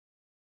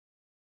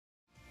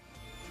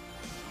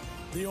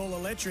The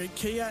all-electric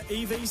Kia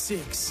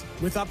EV6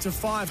 with up to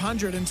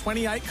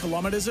 528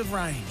 kilometres of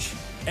range.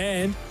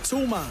 And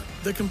Toolmart,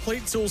 the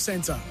complete tool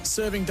centre,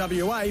 serving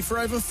WA for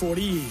over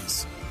 40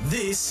 years.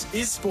 This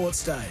is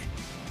Sportsday.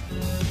 Don't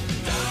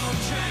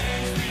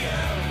change me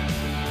up.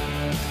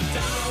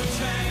 Don't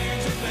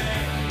change a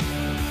thing.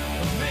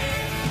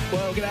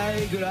 Well,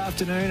 g'day, good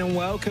afternoon, and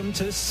welcome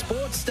to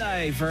Sports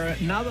Day for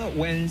another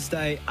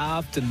Wednesday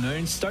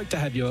afternoon. Stoked to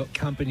have your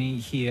company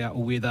here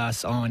with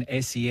us on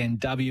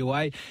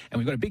SENWA, and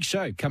we've got a big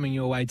show coming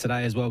your way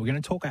today as well. We're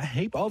going to talk a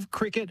heap of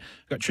cricket.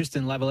 We've got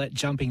Tristan Lavalette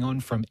jumping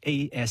on from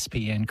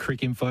ESPN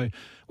Cricinfo.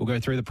 We'll go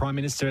through the Prime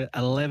Minister's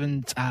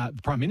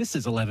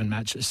 11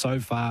 match so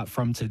far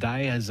from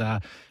today as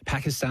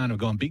Pakistan have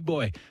gone big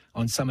boy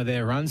on some of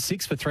their runs.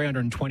 6 for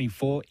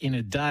 324 in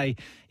a day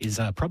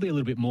is probably a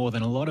little bit more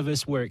than a lot of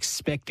us were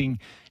expecting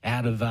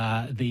out of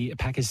the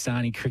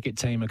Pakistani cricket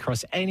team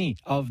across any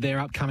of their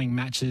upcoming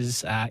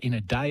matches in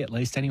a day at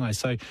least anyway.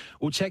 So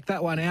we'll check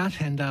that one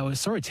out. And we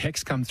saw a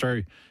text come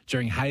through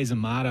during Hayes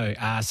and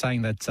Mardo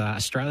saying that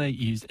Australia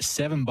used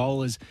 7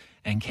 bowlers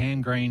and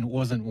Cam Green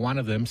wasn't one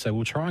of them. So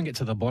we'll try and get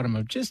to the bottom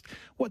of just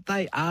what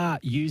they are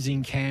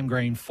using Cam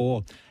Green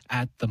for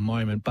at the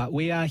moment. But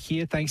we are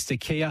here thanks to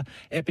Kia.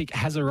 Epic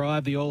has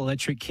arrived, the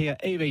all-electric Kia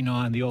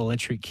EV9, the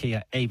all-electric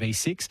Kia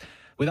EV6.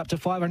 With up to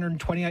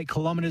 528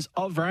 kilometres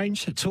of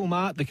range,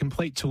 Toolmart, the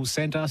complete tool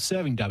centre,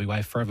 serving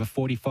WA for over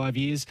 45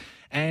 years,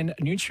 and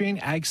Nutrient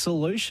Ag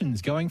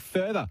Solutions, going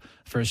further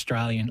for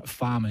Australian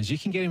farmers. You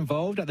can get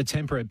involved at the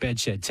Temperate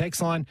Bedshed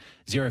text line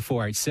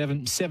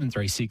 0487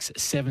 736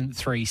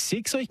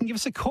 736, or you can give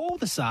us a call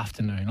this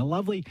afternoon. A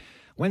lovely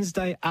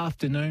Wednesday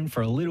afternoon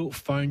for a little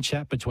phone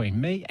chat between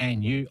me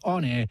and you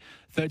on air,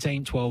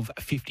 13 12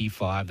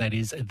 55. That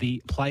is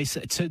the place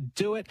to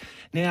do it.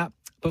 Now,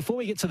 before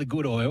we get to the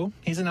good oil,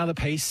 here's another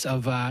piece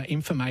of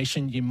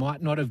information you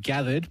might not have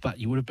gathered, but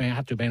you would have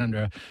had to have been under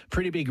a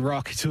pretty big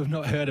rock to have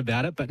not heard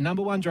about it. But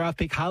number 1 draft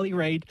pick Harley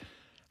Reid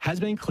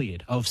has been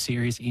cleared of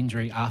serious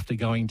injury after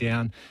going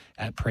down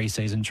at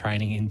pre-season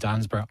training in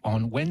Dunsborough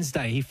on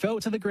Wednesday. He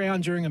fell to the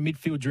ground during a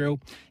midfield drill.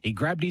 He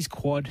grabbed his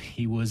quad.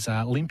 He was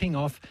limping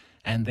off,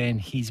 and then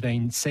he's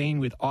been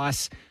seen with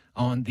ice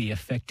on the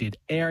affected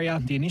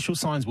area. The initial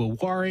signs were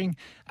worrying,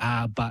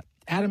 but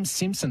Adam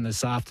Simpson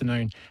this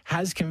afternoon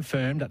has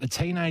confirmed that the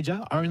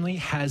teenager only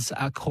has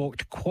a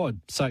corked quad.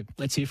 So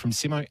let's hear from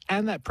Simo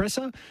and that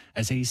presser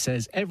as he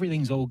says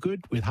everything's all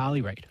good with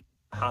Harley Reid.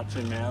 Hearts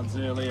and mouths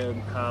earlier.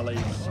 Harley's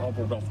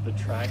hobbled off the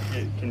track.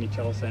 Can you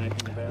tell us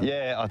anything about it?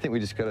 Yeah, I think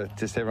we just got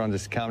to everyone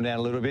just calm down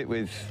a little bit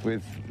with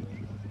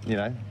you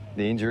know,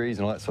 the injuries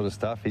and all that sort of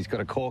stuff. He's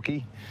got a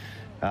corky.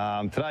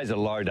 Today's a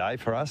low day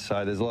for us,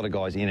 so there's a lot of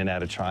guys in and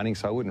out of training,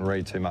 so I wouldn't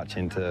read too much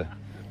into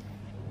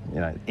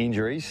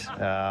injuries.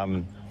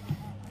 I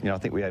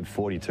think we had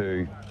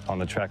 42 on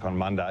the track on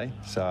Monday,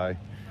 so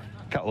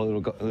a couple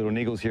of little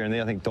niggles here and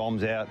there. I think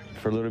Dom's out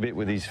for a little bit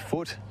with his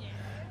foot.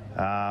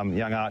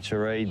 Young Archer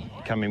Reid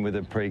come in with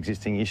a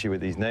pre-existing issue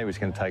with his knee. We're just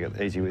going to take it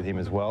easy with him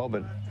as well.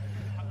 But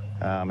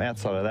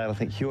outside of that, I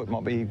think Hewitt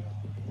might be,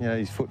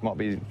 his foot might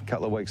be a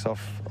couple of weeks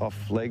off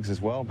legs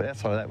as well. But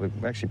outside of that,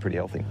 we're actually pretty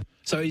healthy.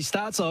 So he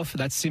starts off,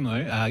 that's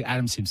Simo,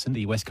 Adam Simpson,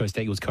 the West Coast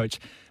Eagles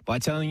coach, by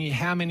telling you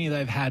how many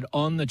they've had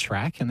on the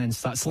track and then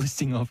starts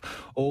listing off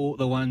all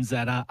the ones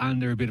that are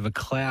under a bit of a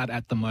cloud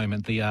at the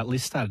moment. The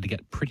list started to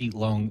get pretty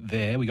long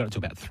there. We got it to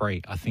about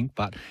 3, I think.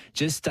 But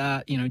just,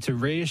 to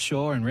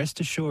reassure and rest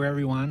assure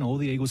everyone, all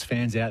the Eagles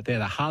fans out there,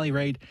 that Harley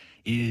Reid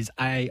is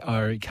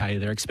A-OK.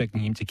 They're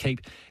expecting him to keep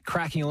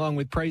cracking along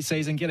with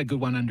pre-season, get a good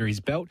one under his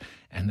belt,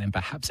 and then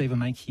perhaps even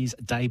make his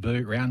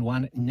debut round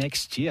 1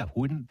 next year.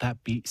 Wouldn't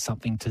that be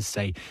something to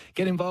see?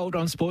 Get involved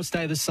on Sports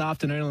Day this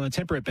afternoon on the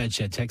Temperate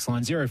Bedshed text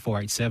line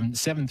 0487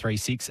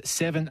 736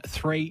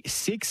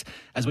 736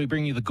 as we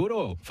bring you the good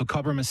oil for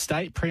Cobram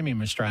Estate,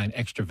 premium Australian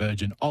extra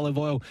virgin olive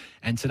oil.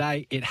 And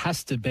today it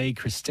has to be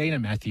Christina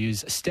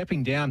Matthews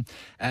stepping down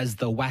as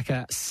the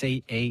WACA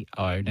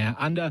CEO. Now,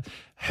 under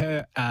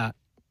her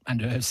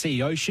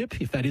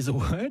CEOship, if that is a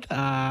word,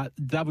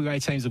 WA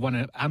teams have won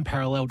an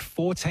unparalleled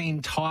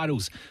 14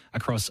 titles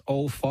across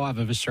all 5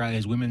 of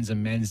Australia's women's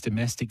and men's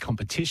domestic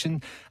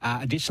competition.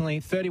 Additionally,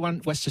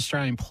 31 West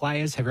Australian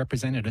players have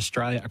represented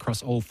Australia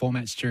across all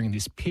formats during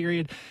this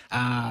period.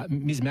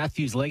 Ms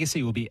Matthews'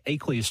 legacy will be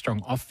equally as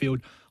strong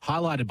off-field,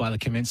 highlighted by the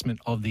commencement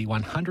of the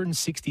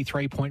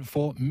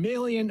 $163.4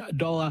 million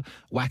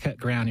WACA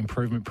Ground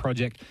Improvement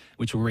Project,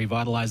 which will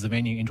revitalise the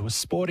venue into a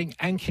sporting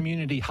and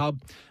community hub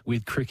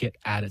with cricket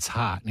at its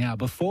heart. Now,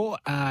 before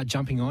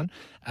jumping on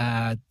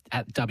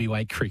at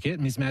WA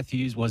Cricket, Ms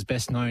Matthews was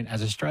best known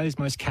as Australia's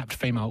most capped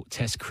female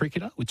Test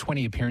cricketer with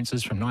 20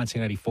 appearances from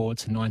 1984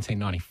 to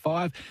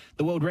 1995,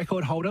 the world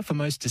record holder for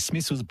most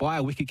dismissals by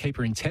a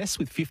wicketkeeper in Tests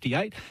with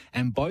 58,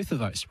 and both of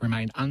those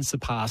remain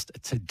unsurpassed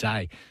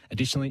today.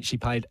 Additionally, she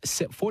played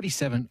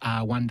 47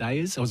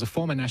 one-dayers, was a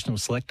former national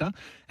selector,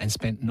 and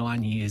spent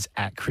 9 years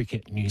at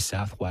Cricket New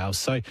South Wales.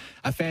 So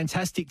a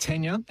fantastic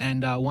tenure,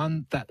 and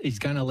one that is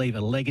going to leave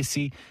a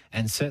legacy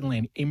and certainly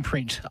an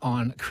imprint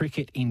on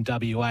cricket in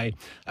WA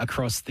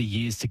across the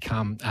years to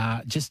come.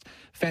 Just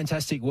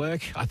fantastic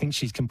work. I think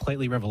she's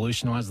completely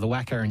revolutionised the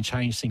WACA and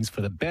changed things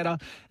for the better.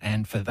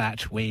 And for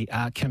that, we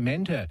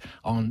commend her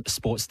on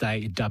Sports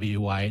Day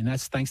WA. And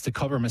that's thanks to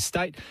Cobram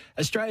Estate,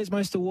 Australia's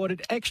most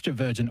awarded extra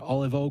virgin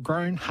olive oil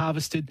grown,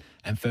 harvested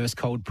and first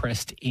cold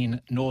pressed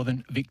in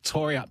northern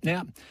Victoria.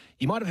 Now,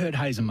 you might have heard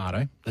Hayes and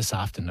Marto this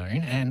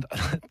afternoon, and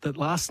that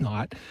last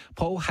night,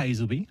 Paul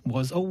Hazelby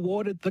was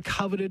awarded the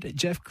coveted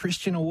Jeff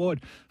Christian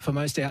Award for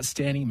Most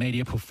Outstanding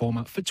Media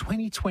Performer for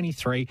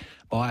 2023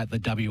 by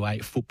the WA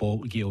Football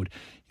Guild.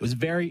 It was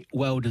very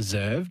well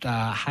deserved.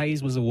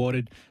 Hayes was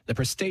awarded the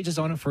prestigious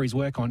honour for his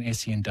work on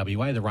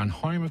SENWA, The Run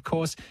Home, of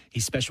course,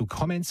 his special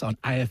comments on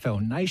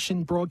AFL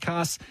Nation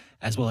broadcasts,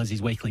 as well as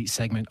his weekly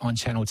segment on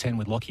Channel 10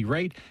 with Lockie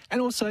Reid,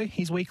 and also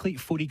his weekly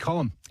footy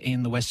column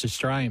in the West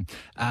Australian.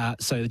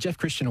 So the Jeff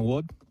Christian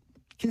Award,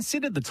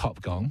 considered the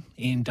top gong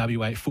in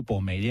WA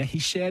football media. He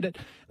shared it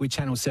with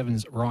Channel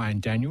 7's Ryan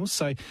Daniels.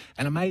 So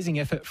an amazing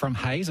effort from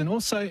Hayes, and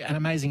also an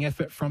amazing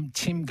effort from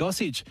Tim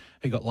Gossage,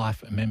 who got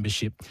life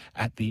membership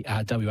at the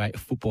WA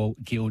Football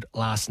Guild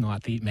last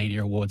night, the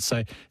Media Awards.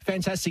 So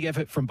fantastic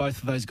effort from both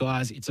of those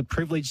guys. It's a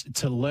privilege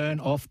to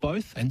learn off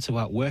both and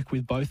to work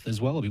with both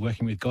as well. I'll be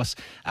working with Goss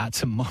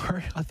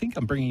tomorrow. I think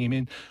I'm bringing him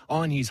in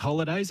on his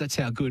holidays. That's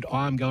how good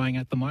I'm going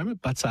at the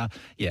moment. But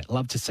yeah,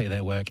 love to see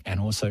their work,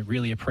 and also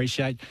really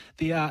appreciate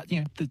the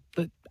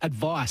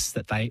advice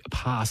that they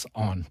pass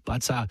on.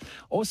 But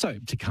also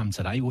to come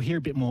today, we'll hear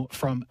a bit more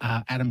from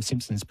Adam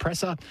Simpson's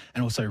presser,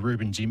 and also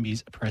Ruben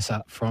Jimby's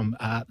presser from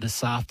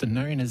this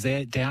afternoon, as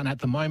they're down at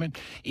the moment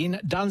in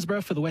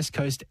Dunsborough for the West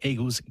Coast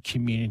Eagles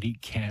community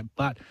camp.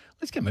 But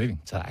let's get moving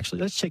to that,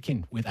 actually. Let's check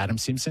in with Adam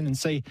Simpson and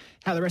see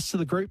how the rest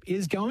of the group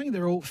is going.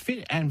 They're all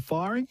fit and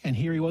firing, and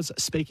here he was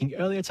speaking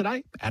earlier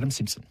today. Adam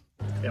Simpson.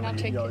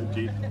 Ellie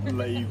did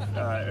leave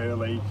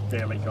early,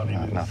 barely got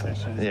into the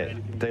session. Yeah,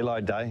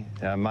 deload day,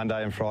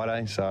 Monday and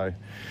Friday. So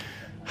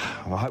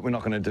I hope we're not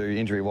going to do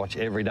injury watch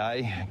every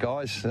day,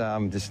 guys.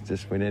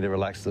 Just we need to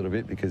relax a little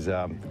bit, because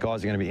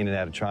guys are going to be in and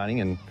out of training,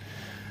 and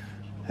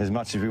as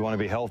much as we want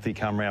to be healthy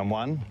come round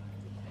one,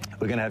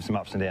 we're going to have some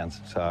ups and downs.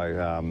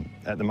 So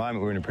at the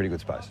moment, we're in a pretty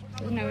good space.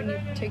 There's no one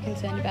you're too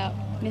concerned about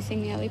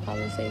missing the early part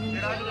of the season?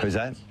 Who's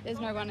that?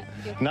 There's no one...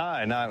 No,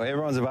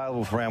 everyone's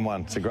available for round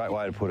one. It's a great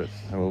way to put it,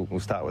 and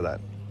we'll start with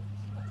that.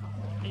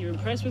 Are you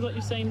impressed with what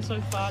you've seen so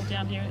far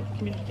down here at the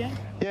community camp?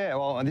 Yeah,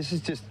 well, and this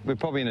is just... We're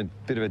probably in a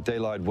bit of a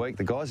deload week.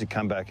 The guys have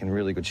come back in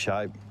really good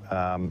shape.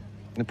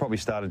 They probably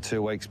started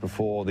 2 weeks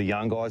before the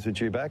young guys were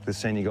due back. The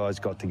senior guys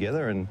got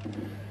together, and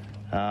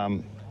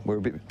we're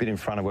a bit in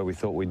front of where we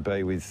thought we'd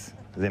be with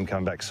them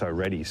coming back so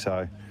ready.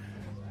 So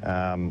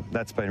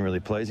that's been really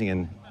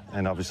pleasing,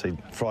 and obviously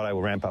Friday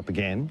will ramp up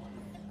again,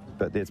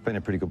 but it's been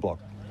a pretty good block.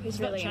 Who's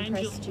really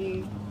impressed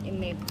you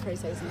in the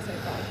pre-season so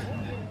far?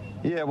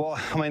 Yeah, well,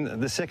 I mean,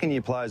 the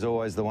second-year players are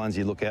always the ones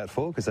you look out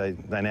for, because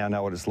they now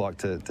know what it's like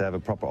to have a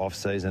proper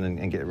off-season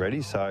and get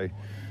ready. So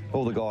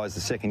all the guys,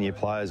 the second-year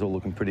players, all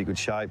look in pretty good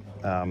shape.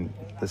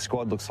 The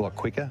squad looks a lot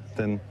quicker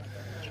than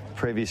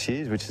previous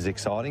years, which is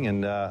exciting,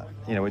 and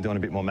we're doing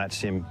a bit more match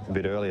sim a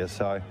bit earlier.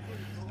 So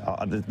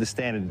the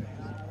standard,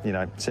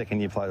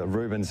 second-year player,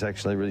 Ruben's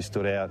actually really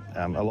stood out.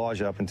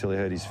 Elijah up until he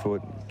hurt his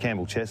foot.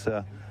 Campbell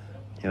Chester,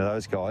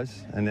 those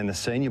guys. And then the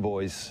senior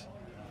boys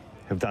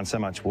have done so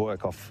much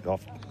work off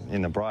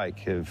in the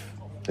break.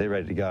 They're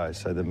ready to go.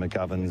 So the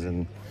McGovens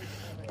and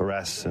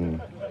Barras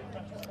and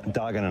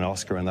Duggan and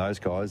Oscar and those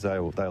guys, they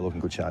look in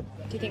good shape.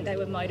 Do you think they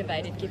were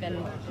motivated,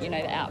 given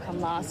the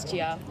outcome last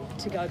year,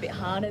 to go a bit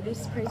harder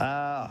this pre-season?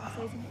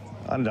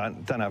 I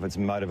don't know if it's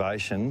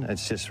motivation.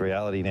 It's just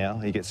reality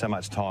now. You get so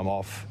much time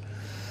off.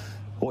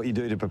 What you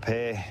do to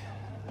prepare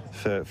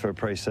for a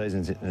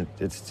pre-season,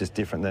 it's just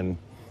different than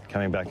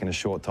coming back in a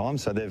short time.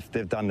 So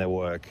they've done their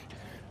work,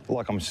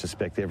 like I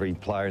suspect every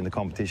player in the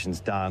competition's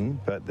done,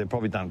 but they've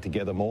probably done it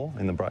together more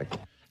in the break.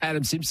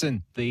 Adam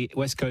Simpson, the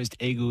West Coast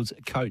Eagles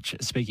coach,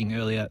 speaking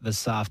earlier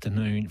this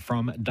afternoon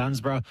from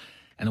Dunsborough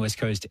and the West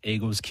Coast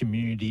Eagles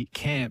community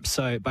camp.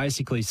 So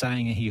basically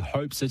saying he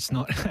hopes it's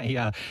not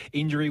a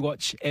injury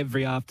watch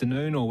every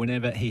afternoon or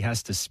whenever he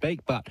has to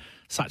speak, but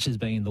such has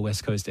been the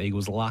West Coast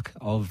Eagles' luck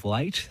of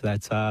late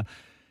that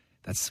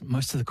that's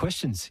most of the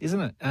questions,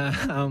 isn't it?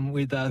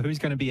 With who's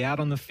going to be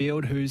out on the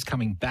field, who's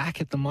coming back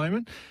at the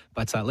moment.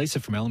 But Lisa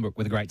from Ellenbrook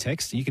with a great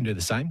text. You can do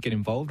the same. Get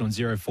involved on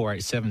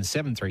 0487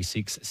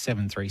 736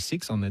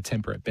 736 on the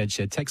Temperate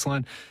Bedshed text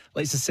line.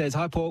 Lisa says,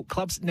 "Hi, Paul.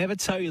 Clubs never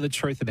tell you the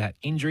truth about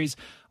injuries.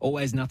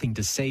 Always nothing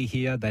to see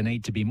here. They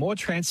need to be more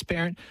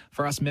transparent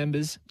for us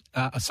members.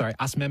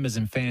 Us members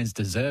and fans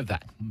deserve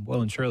that."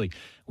 Well and truly,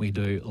 we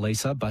do,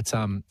 Lisa. But,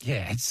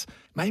 it's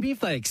maybe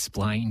if they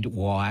explained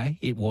why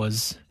it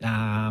was,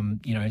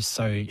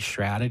 so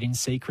shrouded in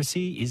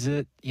secrecy. Is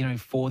it,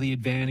 for the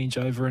advantage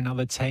over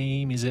another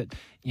team? Is it,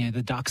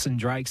 the ducks and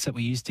drakes that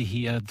we used to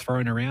hear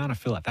thrown around? I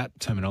feel like that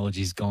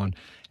terminology's gone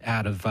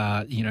out of,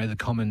 the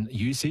common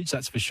usage,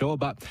 that's for sure.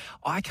 But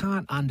I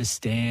can't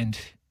understand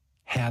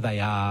how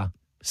they are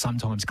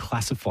sometimes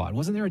classified.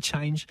 Wasn't there a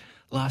change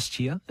last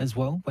year as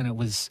well when it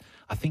was,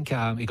 I think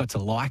it got to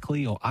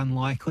likely or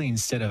unlikely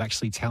instead of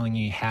actually telling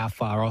you how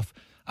far off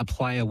a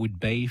player would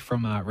be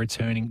from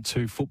returning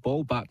to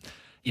football? But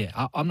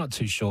yeah, I'm not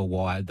too sure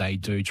why they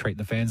do treat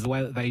the fans the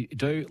way that they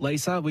do.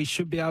 Lisa, we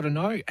should be able to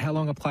know how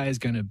long a player's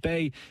going to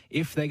be,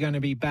 if they're going to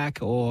be back,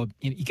 or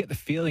you get the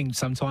feeling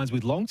sometimes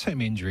with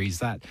long-term injuries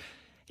that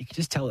you can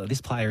just tell that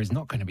this player is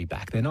not going to be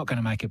back. They're not going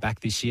to make it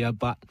back this year,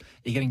 but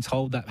you're getting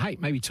told that, hey,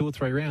 maybe 2 or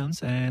 3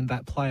 rounds and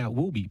that player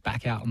will be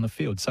back out on the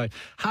field. So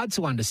hard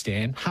to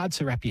understand, hard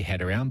to wrap your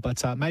head around,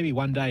 but maybe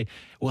one day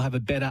we'll have a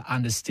better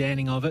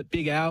understanding of it.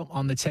 Big Al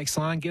on the text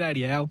line.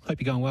 G'day, Al. Hope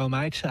you're going well,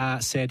 mate.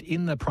 Said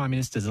in the Prime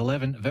Minister's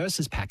 11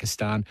 versus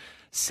Pakistan,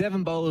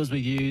 7 bowlers were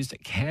used.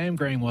 Cam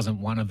Green wasn't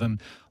one of them.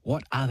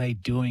 What are they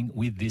doing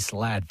with this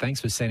lad?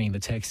 Thanks for sending the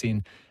text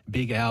in,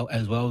 Big Al,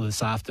 as well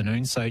this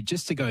afternoon. So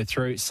just to go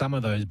through some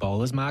of those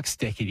bowlers, Mark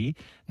Steckity,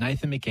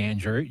 Nathan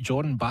McAndrew,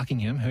 Jordan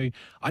Buckingham, who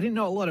I didn't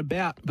know a lot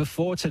about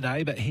before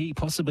today, but he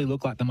possibly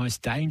looked like the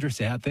most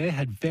dangerous out there,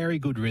 had very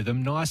good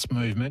rhythm, nice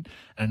movement,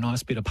 and a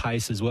nice bit of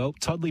pace as well.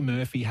 Toddley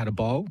Murphy had a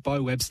bowl,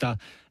 Bo Webster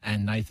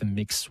and Nathan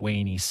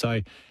McSweeney.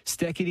 So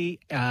Steckity,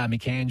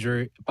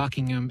 McAndrew,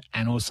 Buckingham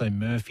and also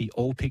Murphy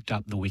all picked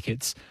up the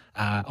wickets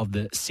of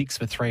the 6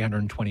 for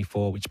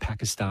 324, which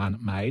Pakistan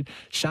made.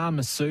 Shah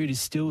Masood is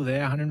still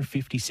there,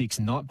 156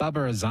 not.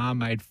 Babar Azam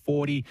made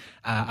 40.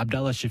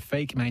 Abdullah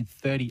Shafiq made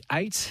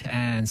 38.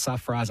 And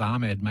Safraz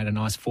Ahmed made a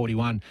nice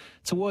 41.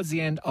 Towards the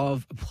end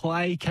of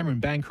play, Cameron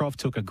Bancroft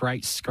took a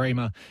great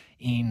screamer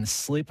in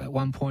slip at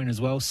one point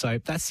as well. So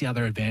that's the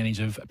other advantage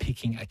of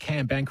picking a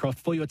Cam Bancroft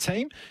for your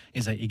team,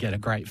 is that you get a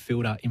great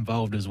fielder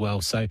involved as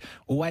well. So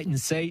we'll wait and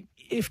see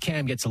if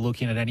Cam gets a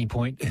look in at any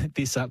point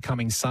this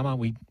upcoming summer.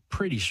 We're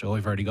pretty sure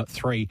we've already got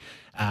 3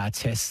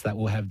 tests that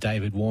will have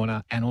David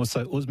Warner and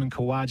also Usman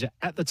Khawaja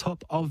at the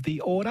top of the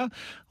order.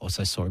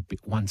 Also saw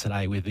one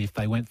today with if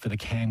they went for the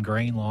Cam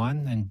Green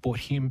line and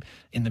brought him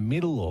in the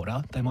middle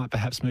order, they might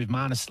perhaps move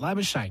Marnus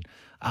Labuschagne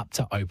up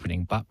to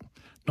opening. But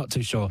not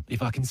too sure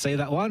if I can see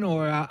that one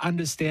or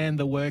understand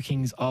the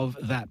workings of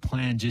that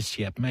plan just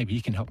yet. Maybe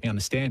you can help me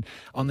understand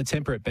on the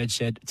Temperate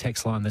Bedshed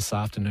text line this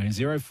afternoon,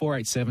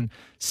 0487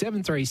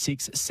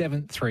 736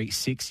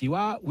 736. You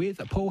are with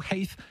Paul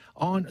Heath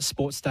on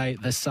Sportsday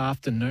this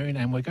afternoon,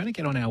 and we're going to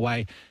get on our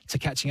way to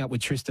catching up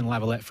with Tristan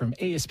Lavalette from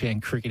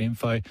ESPN Cricket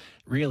Info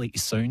really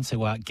soon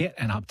to get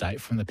an update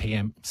from the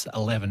PM's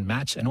 11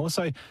 match and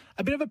also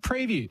a bit of a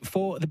preview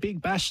for the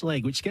Big Bash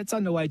League, which gets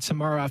underway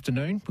tomorrow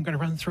afternoon. We're going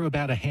to run through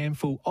about a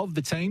handful of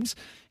the teams,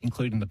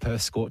 including the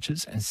Perth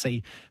Scorchers, and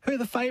see who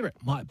the favourite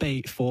might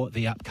be for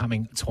the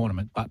upcoming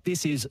tournament. But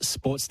this is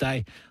Sports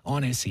Day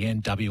on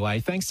SEN WA.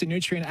 Thanks to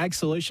Nutrien Ag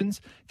Solutions.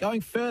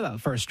 Going further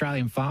for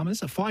Australian farmers,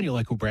 find your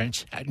local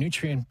branch at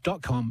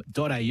nutrien.com.au.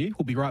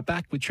 We'll be right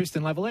back with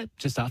Tristan Lavalette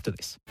just after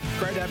this.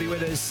 Great to have you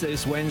with us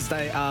this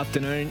Wednesday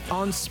afternoon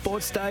on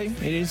Sports Day.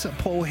 It is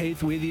Paul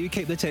Heath with you.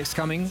 Keep the text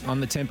coming on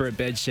the Temperate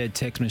Bedshed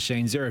text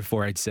machine,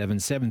 0487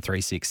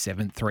 736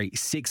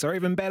 736. Or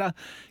even better,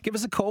 give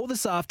us a call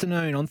this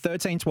afternoon on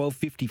 13 12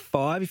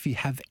 55 if you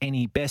have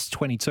any best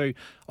 22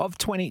 of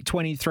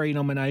 2023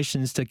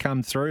 nominations to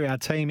come through. Our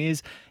team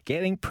is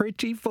getting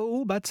pretty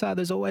full, but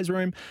there's always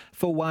room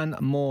for one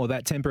more.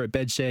 That Temperate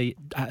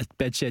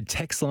Bedshed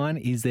text line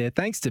is there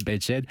thanks to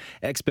Bedshed,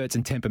 experts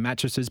in Tempur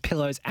mattresses,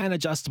 pillows and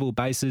adjustable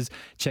bases.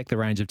 Check the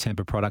range of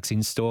Tempur products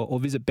in store or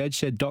visit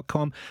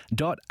bedshed.com.au.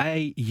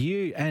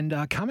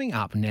 And coming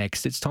up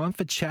next, it's time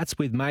for Chats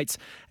with Mates,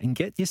 and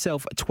get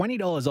yourself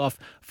 $20 off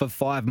for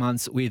 5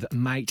 months with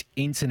Mate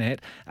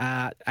Internet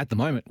at the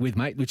moment with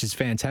Mate, which is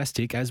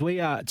fantastic, as we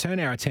turn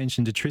our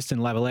attention to Tristan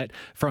Lavalette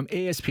from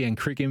ESPN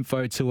Cricket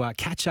Info to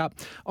catch up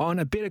on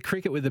a bit of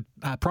cricket with the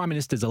Prime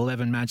Minister's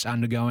 11 match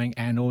undergoing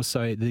and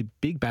also the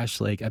Big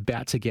Bash League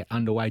about to get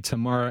underway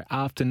tomorrow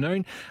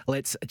afternoon.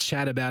 Let's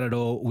chat about it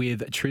all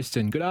with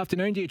Tristan. Good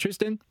afternoon to you,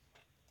 Tristan.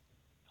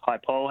 Hi,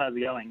 Paul. How's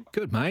it going?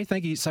 Good, mate.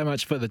 Thank you so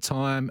much for the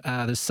time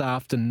this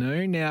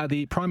afternoon. Now,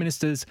 the Prime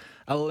Minister's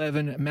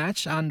 11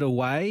 match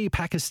underway.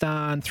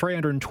 Pakistan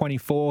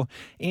 324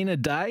 in a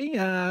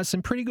day.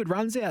 Some pretty good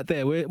runs out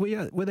there.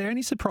 Were there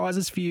any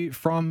surprises for you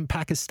from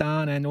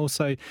Pakistan and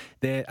also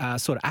their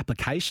sort of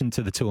application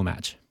to the tour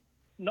match?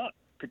 Not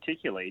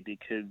particularly,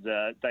 because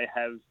they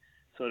have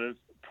sort of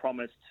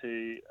promised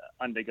to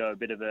undergo a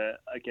bit of a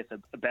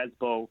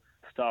baseball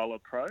style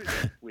approach,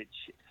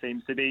 which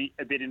seems to be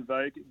a bit in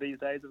vogue these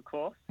days, of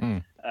course.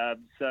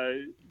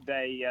 So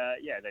they've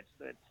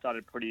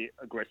started pretty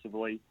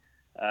aggressively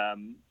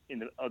on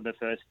the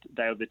first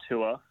day of the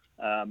tour.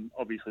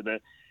 Obviously, the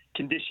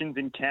conditions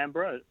in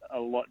Canberra are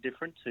a lot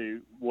different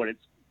to what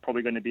it's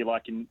probably going to be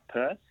like in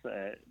Perth.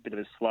 A bit of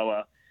a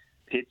slower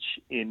pitch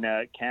in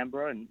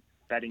Canberra and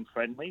batting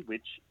friendly,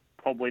 which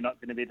probably not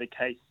going to be the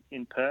case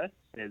in Perth.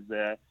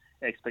 There's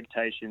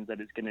expectations that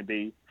it's going to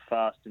be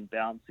fast and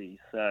bouncy.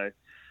 So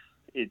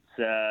it's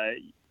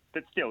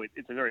but still,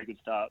 it's a very good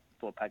start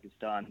for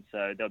Pakistan.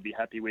 So they'll be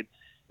happy with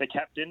the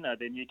captain,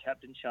 their new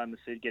captain, Shah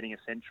Massoud, getting a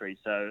century.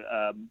 So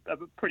a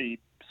pretty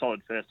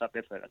solid first-up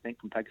effort, I think,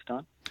 from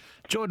Pakistan.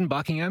 Jordan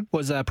Buckingham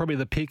was probably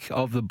the pick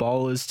of the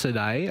bowlers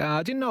today.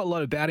 I didn't know a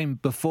lot about him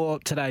before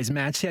today's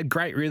match. He had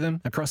great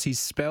rhythm across his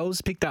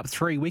spells, picked up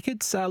 3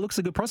 wickets. Looks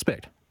a good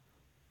prospect.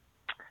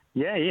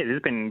 Yeah,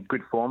 there's been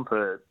good form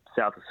for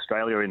South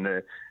Australia in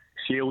the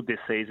Shield this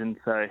season.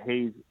 So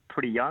he's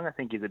pretty young. I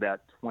think he's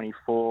about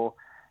 24.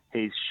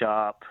 He's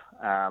sharp,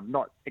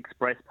 not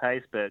express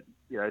pace, but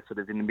sort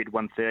of in the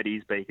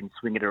mid-130s, but he can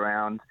swing it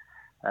around,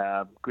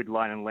 good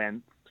line and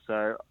length.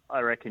 So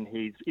I reckon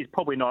he's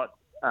probably not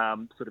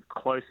sort of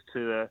close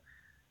to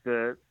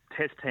the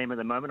Test team at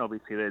the moment.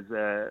 Obviously,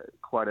 there's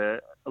quite a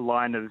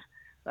line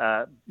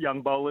of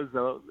young bowlers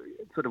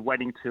sort of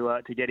waiting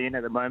to get in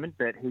at the moment,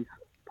 but he's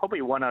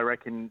probably one I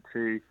reckon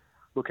to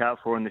look out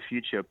for in the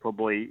future,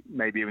 probably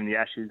maybe even the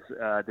Ashes,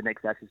 the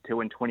next Ashes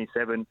too in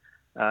 27,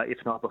 if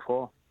not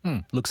before.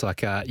 Looks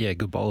like,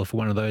 good bowler for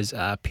one of those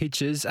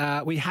pitches.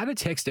 We had a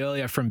text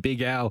earlier from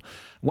Big Al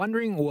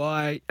wondering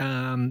why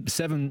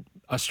 7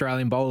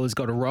 Australian bowlers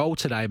got a roll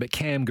today, but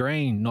Cam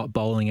Green not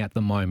bowling at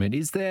the moment.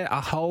 Is there a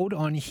hold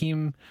on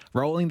him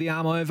rolling the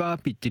arm over?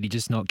 Did he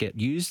just not get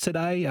used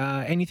today?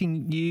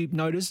 Anything you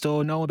noticed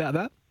or know about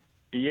that?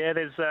 Yeah,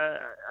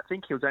 I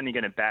think he was only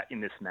going to bat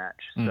in this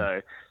match, so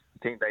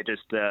I think they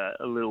just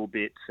a little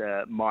bit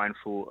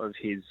mindful of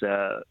his.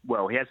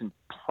 He hasn't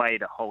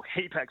played a whole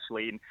heap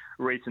actually in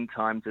recent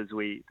times, as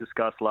we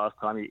discussed last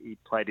time. He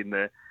played in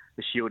the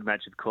Shield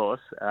match, of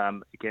course,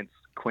 against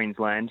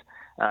Queensland.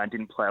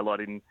 Didn't play a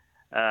lot in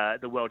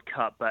the World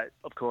Cup, but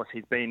of course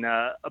he's been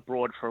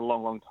abroad for a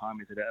long, long time.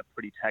 It's a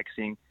pretty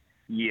taxing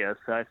year,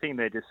 so I think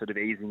they're just sort of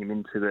easing him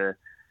into the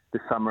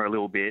summer a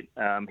little bit.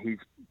 He's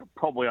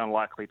probably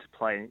unlikely to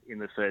play in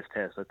the first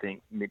test. I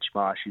think Mitch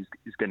Marsh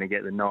is going to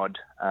get the nod,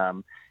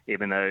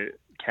 even though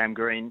Cam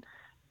Green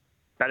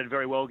batted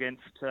very well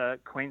against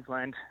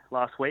Queensland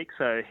last week,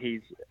 so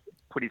he's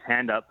put his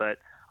hand up, but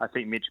I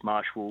think Mitch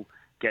Marsh will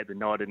get the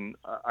nod, and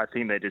I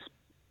think they're just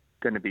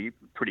going to be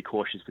pretty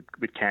cautious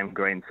with Cam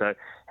Green. So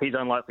he's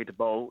unlikely to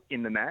bowl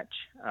in the match,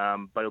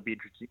 but it'll be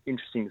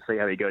interesting to see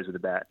how he goes with the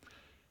bat.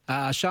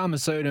 Shah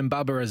Massoud and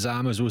Babar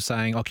Azam, as we were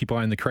saying,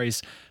 occupying the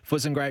crease for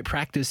some great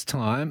practice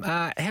time.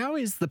 How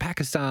is the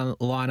Pakistan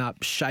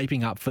lineup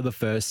shaping up for the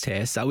first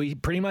test? Are we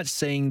pretty much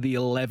seeing the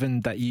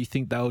 11 that you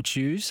think they'll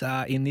choose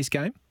in this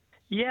game?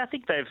 Yeah, I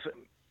think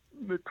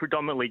they've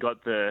predominantly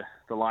got the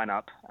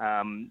lineup.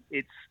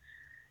 It's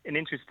an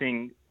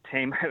interesting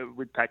team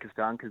with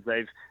Pakistan because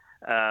they've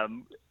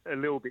a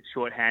little bit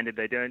short-handed.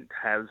 They don't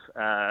have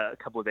a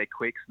couple of their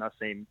quicks.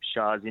 Naseem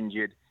Shah's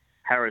injured.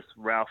 Harris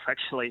Ralph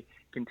actually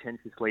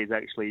contentiously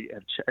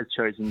has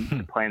chosen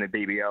to play in the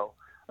BBL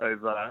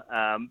over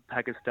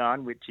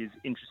Pakistan, which is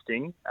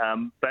interesting.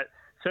 But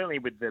certainly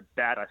with the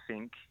bat, I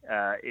think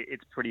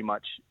it's pretty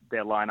much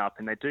their lineup,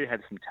 and they do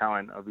have some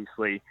talent.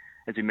 Obviously,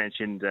 as you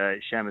mentioned,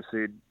 Shah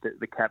Massoud,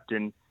 the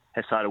captain,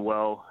 has started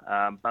well.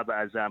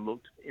 Babar Azam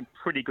looked in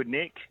pretty good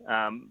nick,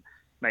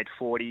 made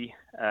 40.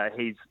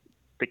 He's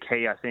the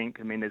key, I think.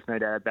 I mean, there's no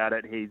doubt about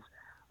it. He's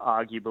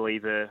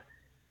arguably the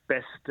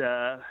best,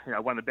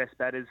 one of the best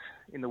batters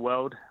in the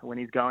world when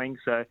he's going.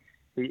 So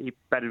he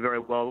batted very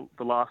well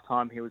the last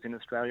time he was in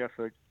Australia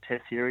for a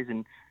Test series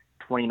in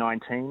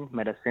 2019,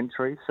 made a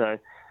century. So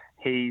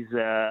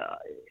they're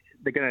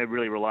going to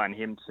really rely on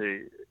him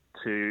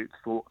to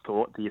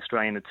thwart the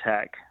Australian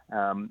attack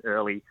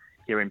early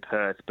here in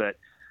Perth. But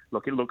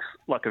look, it looks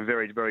like a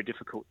very, very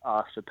difficult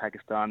ask for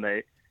Pakistan.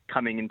 They're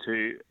coming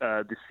into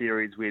this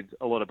series with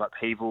a lot of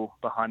upheaval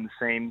behind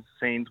the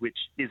scenes, which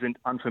isn't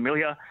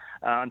unfamiliar,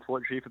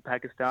 unfortunately, for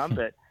Pakistan.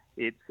 But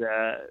it's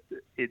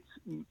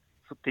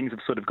things have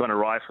sort of gone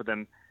awry for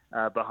them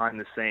behind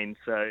the scenes.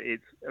 So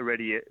it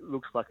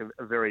looks like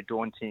a very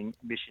daunting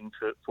mission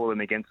for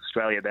them against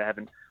Australia. They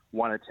haven't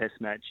won a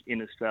Test match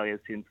in Australia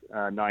since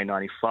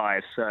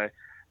 1995. So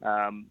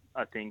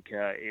I think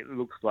it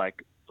looks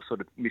like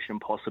sort of mission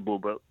impossible,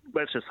 but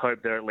let's just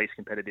hope they're at least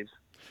competitive.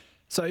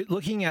 So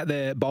looking at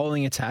their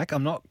bowling attack,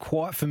 I'm not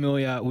quite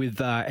familiar with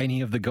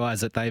any of the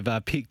guys that they've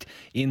picked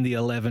in the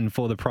 11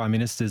 for the Prime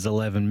Minister's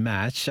 11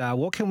 match.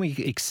 What can we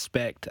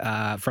expect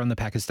from the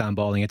Pakistan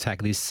bowling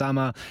attack this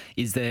summer?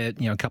 Is there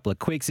a couple of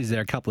quicks? Is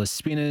there a couple of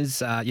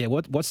spinners?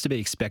 What's to be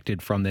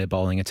expected from their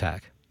bowling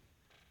attack?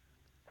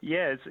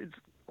 Yeah, it's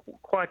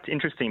quite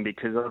interesting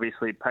because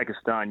obviously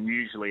Pakistan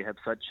usually have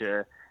such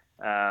a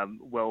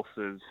wealth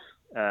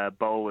of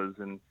bowlers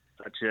and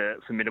such a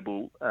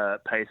formidable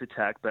pace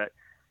attack, but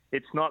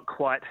it's not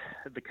quite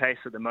the case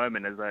at the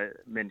moment. As I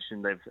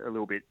mentioned, they're a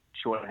little bit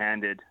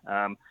short-handed.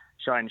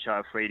 Shaheen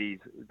Shah Afridi's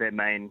their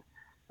main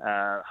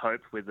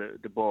hope with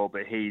the ball,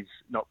 but he's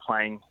not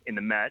playing in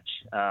the match.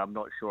 I'm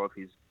not sure if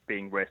he's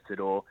being rested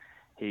or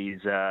he's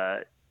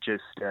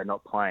just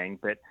not playing,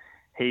 but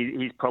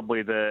he's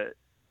probably their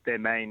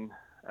main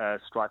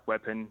strike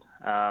weapon.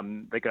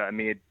 They got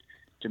Amir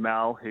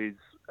Jamal, who's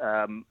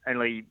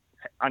only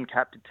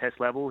uncapped at Test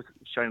level,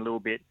 shown a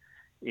little bit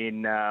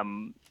in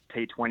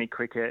T20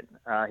 cricket.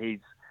 He's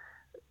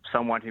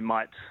someone who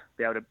might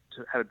be able to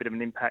have a bit of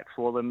an impact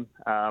for them.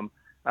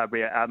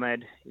 Abria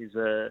Ahmed is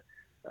a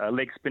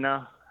leg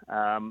spinner.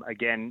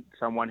 Again,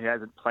 someone who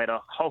hasn't played a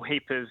whole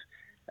heap of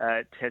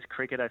Test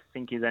cricket. I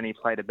think he's only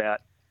played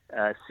about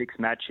 6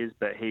 matches,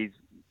 but he's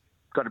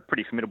got a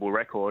pretty formidable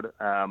record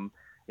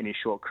in his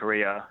short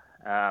career.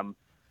 And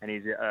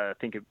he's, I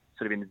think,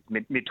 sort of in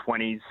his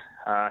mid-20s,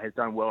 has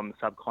done well in the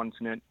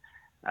subcontinent,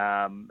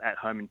 at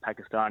home in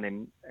Pakistan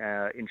and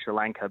in Sri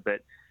Lanka.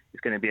 But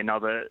it's going to be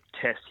another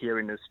test here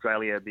in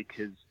Australia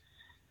because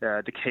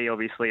the key,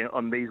 obviously,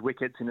 on these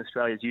wickets in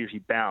Australia is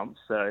usually bounce.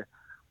 So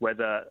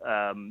whether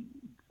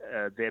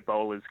their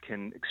bowlers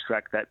can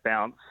extract that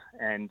bounce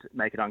and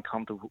make it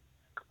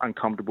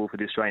uncomfortable for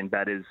the Australian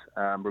batters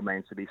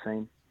remains to be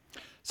seen.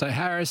 So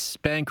Harris,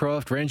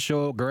 Bancroft,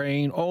 Renshaw,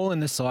 Green, all in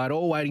the side,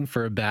 all waiting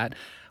for a bat.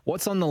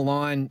 What's on the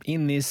line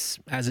in this,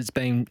 as it's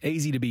been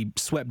easy to be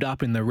swept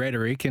up in the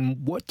rhetoric,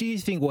 and what do you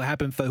think will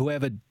happen for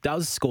whoever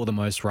does score the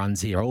most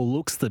runs here or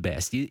looks the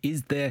best?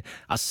 Is there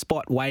a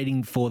spot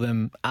waiting for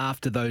them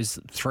after those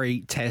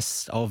 3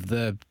 tests of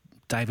the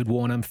David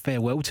Warner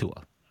farewell tour?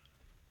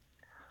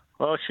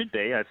 Well, it should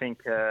be. I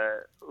think,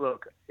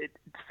 look, it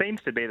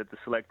seems to be that the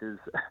selectors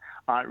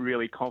aren't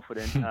really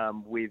confident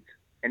with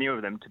any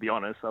of them, to be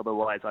honest.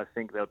 Otherwise, I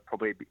think they'll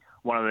probably be,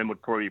 one of them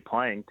would probably be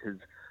playing because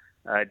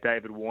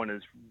David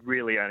Warner's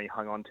really only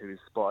hung on to his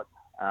spot,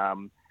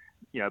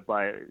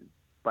 by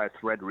a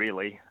thread,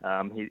 really.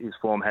 His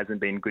form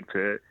hasn't been good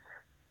for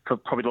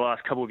probably the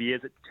last couple of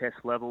years at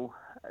Test level.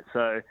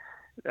 So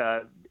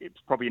it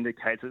probably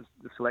indicates that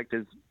the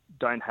selectors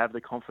don't have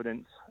the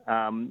confidence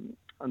on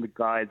the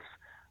guys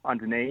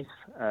underneath,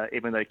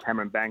 even though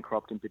Cameron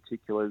Bancroft in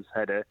particular has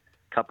had a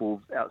couple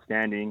of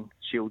outstanding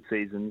Shield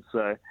seasons.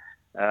 So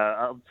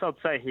I'd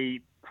say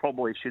he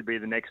probably should be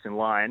the next in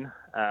line,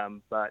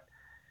 but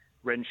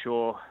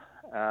Renshaw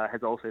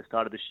has also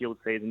started the Shield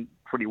season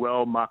pretty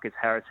well. Marcus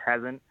Harris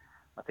hasn't.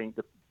 I think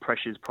the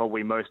pressure's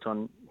probably most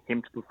on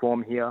him to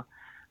perform here.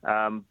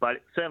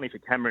 But certainly for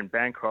Cameron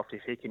Bancroft,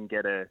 if he can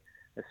get a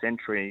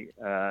century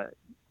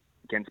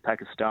against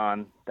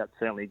Pakistan, that's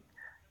certainly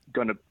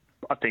going to,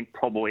 I think,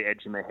 probably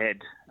edge him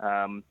ahead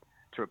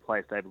to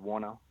replace David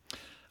Warner.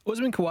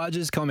 Usman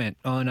Khawaja's comment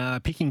on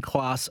picking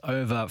class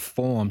over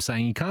form,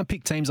 saying you can't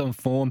pick teams on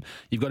form,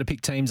 you've got to pick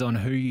teams on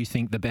who you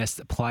think the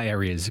best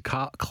player is.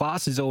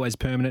 Class is always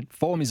permanent,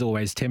 form is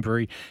always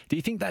temporary. Do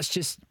you think that's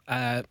just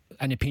an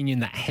opinion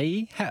that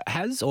he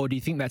has, or do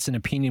you think that's an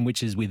opinion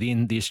which is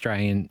within the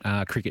Australian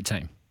cricket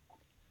team?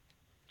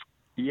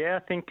 Yeah, I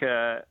think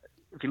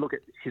if you look at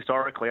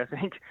historically, I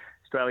think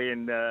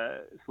Australian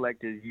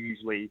selectors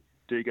usually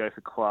do go for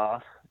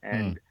class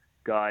and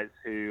guys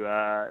who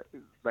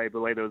they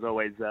believe there was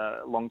always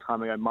a long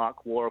time ago.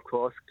 Mark Waugh, of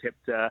course,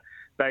 kept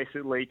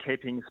basically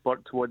keeping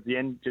spot towards the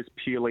end just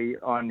purely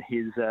on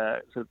his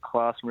sort of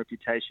class and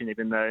reputation,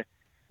 even though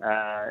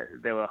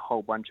there were a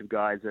whole bunch of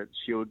guys at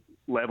Shield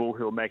level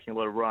who were making a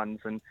lot of runs.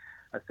 And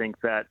I think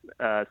that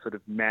sort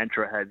of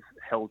mantra has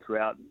held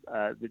throughout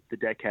the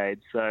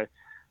decades. So,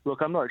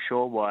 look, I'm not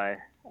sure why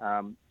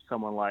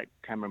someone like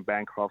Cameron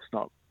Bancroft's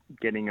not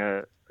getting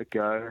a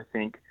go. I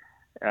think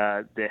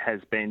there has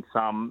been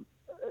some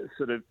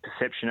sort of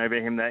perception over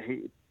him that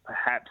he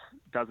perhaps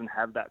doesn't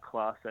have that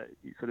class that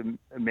you're sort of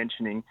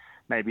mentioning,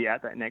 maybe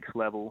at that next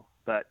level.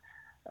 But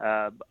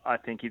I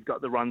think he's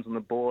got the runs on the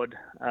board,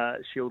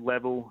 Shield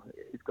level.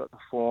 He's got the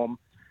form.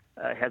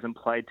 He hasn't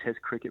played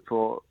Test cricket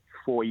for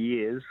 4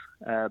 years.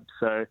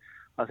 So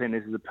I think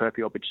this is a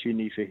perfect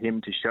opportunity for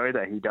him to show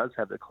that he does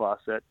have the class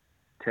at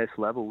Test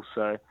level.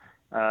 So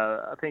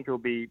I think it'll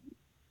be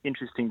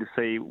interesting to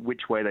see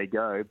which way they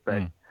go.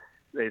 But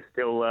there's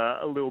still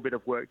a little bit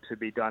of work to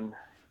be done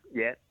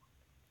yet.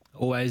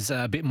 Always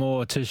a bit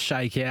more to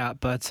shake out,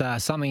 but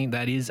something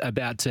that is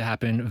about to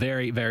happen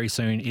very, very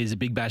soon is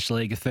Big Bash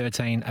League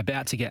 13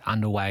 about to get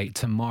underway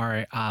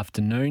tomorrow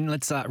afternoon.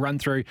 Let's run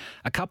through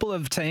a couple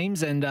of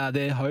teams and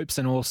their hopes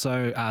and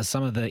also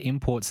some of the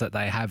imports that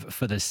they have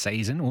for the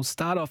season. We'll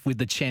start off with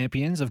the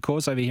champions, of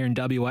course, over here in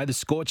WA, the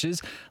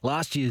Scorchers,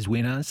 last year's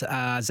winners.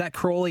 Zach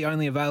Crawley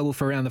only available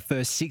for around the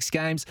first 6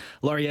 games.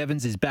 Laurie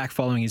Evans is back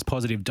following his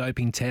positive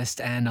doping test,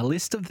 and a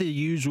list of the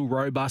usual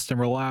robust and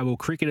reliable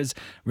cricketers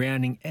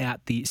rounding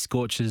out the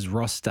Scorchers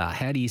roster.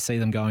 How do you see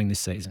them going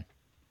this season?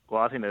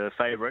 Well, I think they're the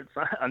favourites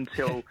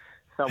until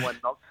someone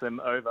knocks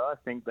them over. I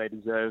think they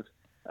deserve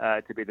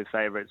to be the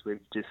favourites. We've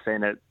just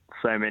seen it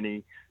so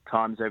many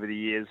times over the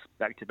years,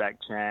 back-to-back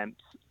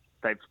champs.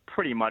 They've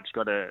pretty much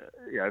got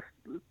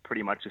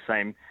pretty much the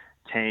same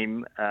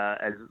team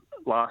as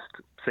last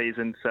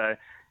season. So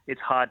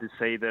it's hard to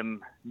see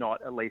them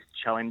not at least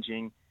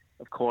challenging.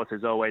 Of course,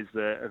 there's always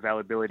the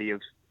availability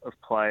of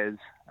players.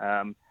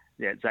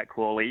 Zach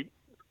Crawley,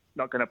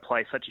 not going to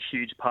play such a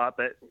huge part,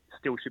 but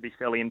still should be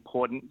fairly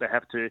important.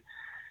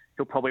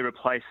 He'll probably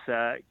replace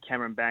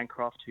Cameron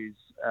Bancroft, who's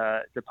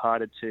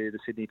departed to the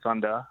Sydney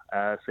Thunder,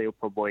 so he'll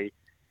probably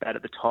bat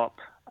at the top.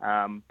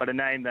 But a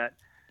name that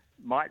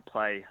might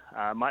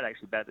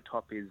actually bat at the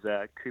top is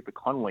Cooper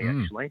Connolly,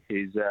 actually,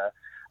 who's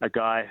a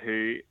guy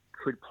who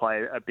could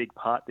play a big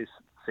part this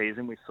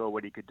season. We saw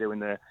what he could do in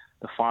the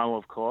final,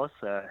 of course,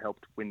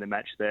 helped win the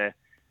match there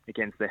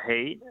against the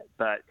Heat.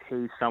 But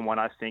he's someone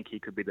I think he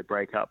could be the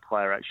breakout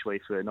player, actually,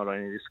 for not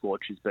only the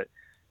Scorchers, but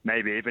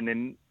maybe even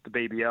in the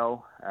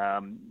BBL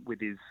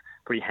with his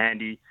pretty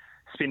handy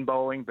spin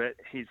bowling. But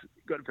he's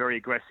got very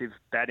aggressive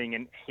batting,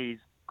 and he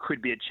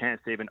could be a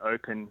chance to even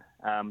open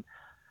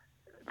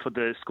for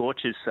the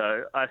Scorchers.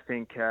 So I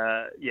think,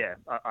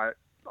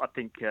 I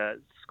think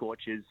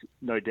Scorchers,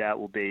 no doubt,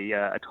 will be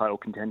a title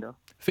contender.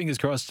 Fingers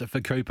crossed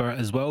for Cooper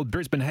as well.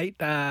 Brisbane Heat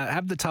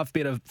have the tough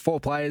bit of 4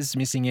 players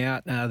missing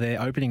out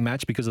their opening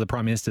match because of the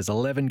Prime Minister's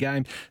 11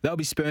 game. They'll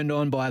be spurned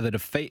on by the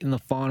defeat in the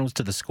finals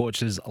to the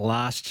Scorchers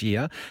last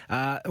year.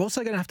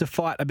 Also going to have to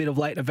fight a bit of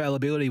late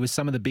availability with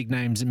some of the big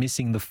names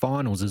missing the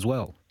finals as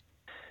well.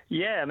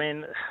 Yeah, I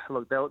mean,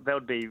 look, they'll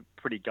be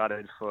pretty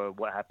gutted for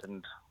what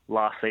happened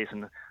last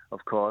season,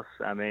 of course.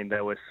 I mean, they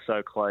were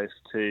so close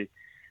to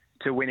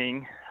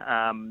winning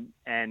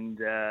and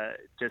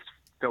just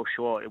fell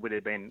short. It would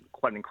have been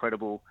quite an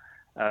incredible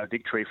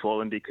victory for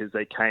them because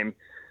they came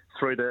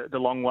through the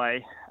long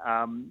way.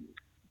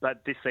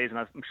 But this season,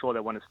 I'm sure they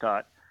want to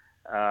start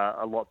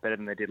a lot better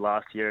than they did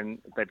last year. And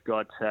they've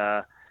got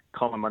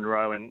Colin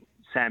Munro and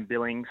Sam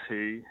Billings,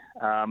 who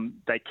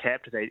they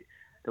kept.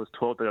 There was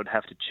talk that they'd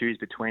have to choose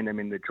between them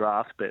in the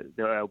draft, but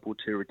they were able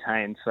to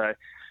retain. So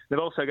they've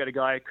also got a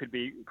guy who could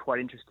be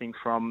quite interesting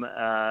from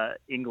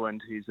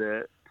England, who's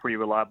a pretty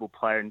reliable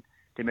player in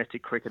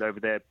domestic cricket over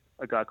there,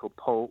 a guy called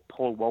Paul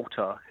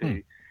Walter,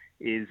 who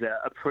is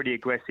a pretty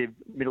aggressive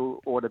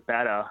middle order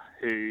batter,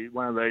 who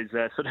one of those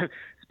sort of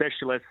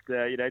specialist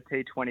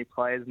T20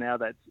 players now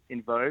that's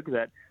in vogue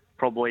that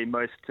probably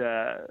most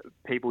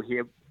people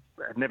here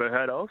have never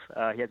heard of.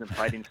 He hasn't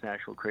played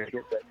international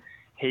cricket, but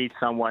he's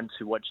someone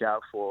to watch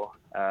out for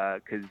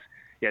because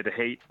the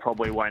Heat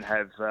probably won't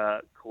have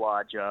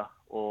Khawaja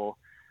or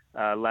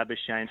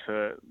Labuschagne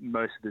for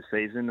most of the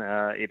season,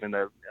 even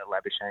though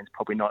Labuschagne's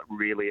probably not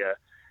really a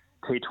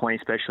T20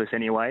 specialist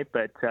anyway.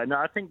 But no,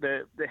 I think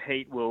the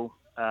Heat will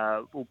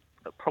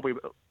probably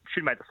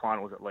should make the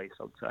finals at least,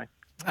 I would say.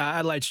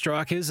 Adelaide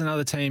Strikers,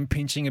 another team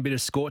pinching a bit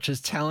of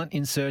Scorchers talent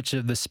in search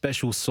of the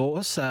special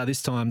sauce.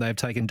 This time they've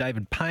taken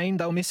David Payne.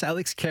 They'll miss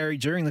Alex Carey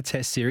during the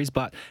Test series,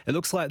 but it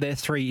looks like their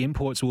 3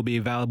 imports will be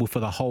available for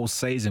the whole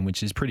season,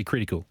 which is pretty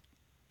critical.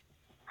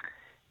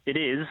 It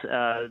is,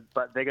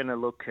 but they're going to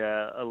look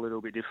a little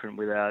bit different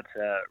without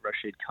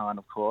Rashid Khan,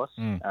 of course,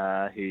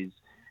 who's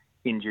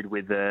injured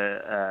with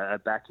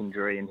a back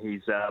injury, and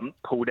he's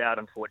pulled out,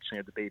 unfortunately,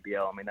 of the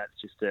BBL. I mean, that's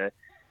just a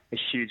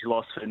huge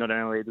loss for not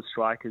only the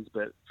Strikers,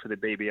 but for the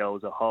BBL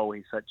as a whole.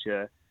 He's such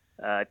a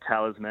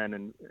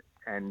talisman,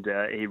 and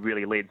he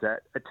really leads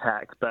that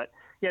attack. But,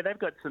 yeah, they've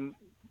got some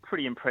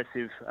pretty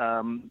impressive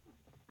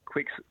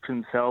quicks for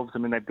themselves. I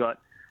mean, they've got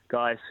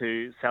guys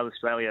who South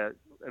Australia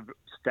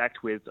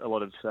stacked with a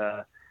lot of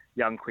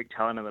young, quick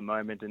talent at the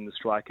moment, and the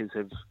Strikers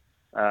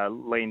have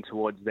leaned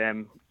towards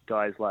them.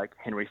 Guys like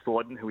Henry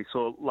Thornton, who we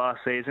saw last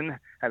season,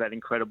 had that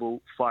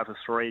incredible 5 for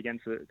 3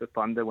 against the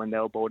Thunder when they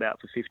were bowled out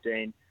for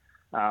 15.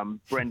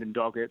 Brendan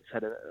Doggett's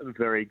had a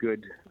very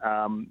good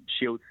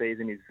Shield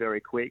season. He's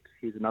very quick.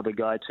 He's another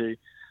guy to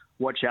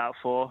watch out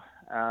for.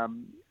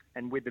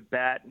 And with the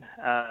bat,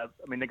 I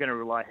mean, they're going to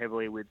rely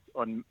heavily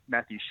on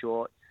Matthew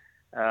Short,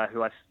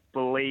 who I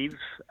believe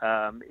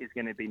is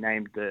going to be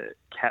named the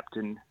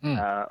captain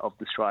of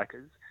the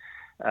Strikers.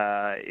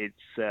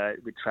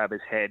 It's with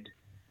Travis Head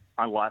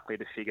unlikely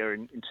to figure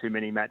in too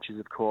many matches,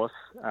 of course,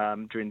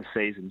 during the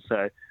season.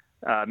 So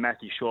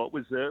Matthew Short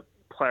was the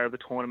player of the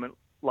tournament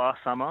last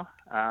summer,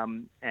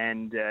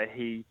 and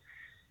he's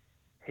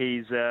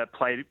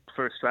played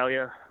for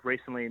Australia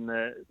recently in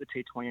the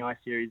T20I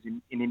series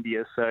in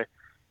India. So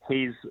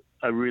he's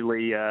a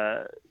really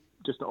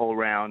just an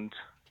all-round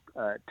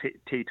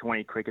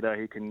T20 cricketer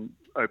who can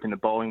open the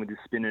bowling with his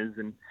spinners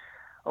and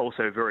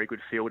also a very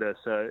good fielder.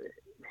 So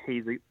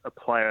he's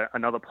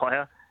another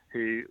player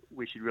who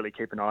we should really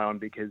keep an eye on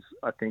because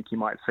I think you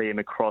might see him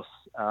across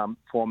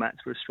formats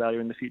for Australia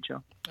in the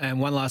future. And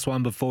one last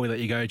one before we let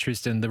you go,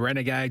 Tristan. The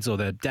Renegades, or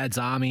the Dad's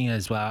Army,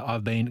 as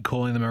I've been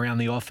calling them around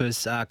the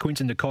office.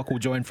 Quinton de Kock will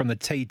join from the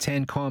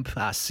T10 comp.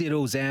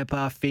 Siddle,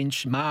 Zampa,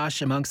 Finch,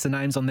 Marsh amongst the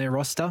names on their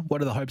roster.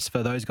 What are the hopes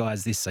for those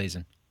guys this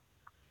season?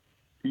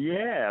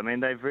 Yeah, I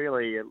mean, they've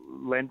really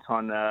lent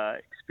on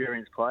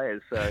experienced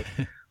players. So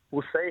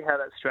we'll see how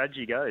that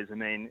strategy goes. I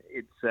mean,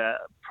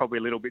 it's probably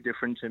a little bit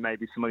different to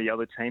maybe some of the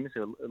other teams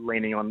who are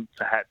leaning on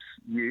perhaps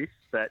youth.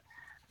 But,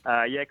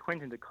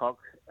 Quinton de Kock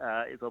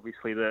is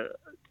obviously the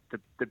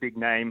big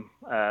name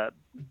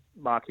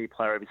marquee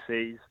player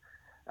overseas,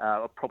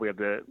 probably of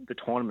the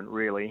tournament,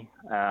 really.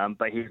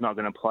 But he's not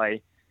going to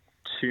play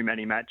too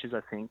many matches,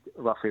 I think,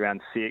 roughly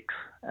around 6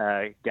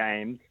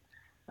 games.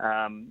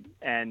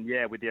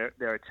 With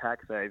their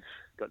attack, they've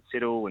got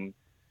Siddle and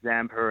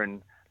Zampa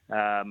and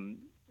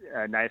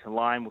Nathan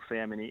Lyon. We'll see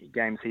how many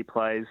games he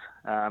plays.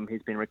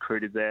 He's been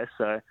recruited there.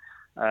 So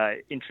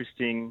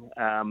interesting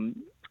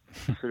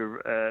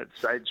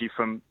strategy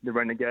from the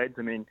Renegades.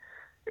 I mean,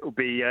 it will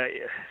be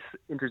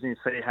interesting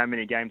to see how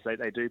many games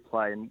they do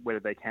play and whether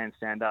they can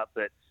stand up.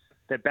 But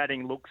their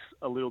batting looks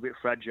a little bit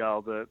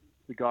fragile. The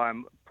guy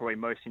I'm probably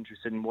most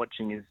interested in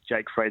watching is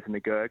Jake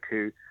Fraser-McGurk,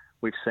 who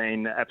we've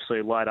seen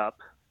absolutely light up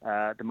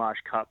the Marsh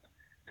Cup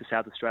for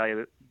South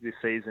Australia this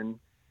season.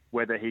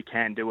 Whether he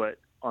can do it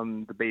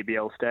on the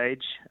BBL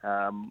stage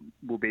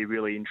will be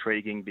really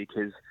intriguing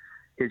because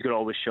he's got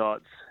all the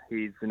shots.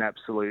 He's an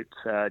absolute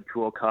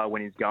draw card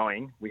when he's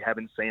going. We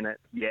haven't seen it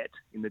yet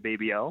in the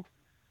BBL.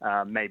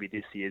 Maybe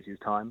this year's his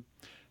time.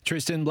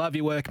 Tristan, love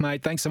your work,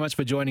 mate. Thanks so much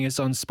for joining us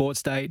on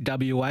Sportsday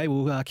WA.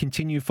 We'll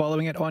continue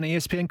following it on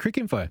ESPN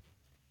Cricket Info.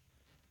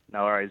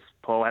 No worries.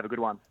 Paul, have a good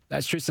one.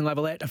 That's Tristan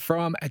Lavalette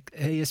from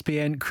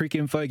ESPN Cricket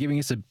Info giving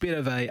us a bit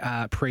of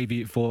a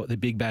preview for the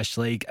Big Bash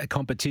League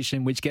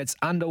competition, which gets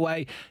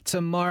underway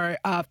tomorrow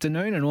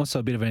afternoon, and also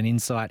a bit of an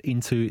insight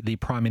into the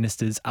Prime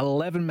Minister's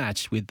 11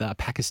 match with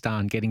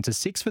Pakistan getting to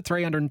 6 for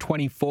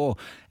 324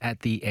 at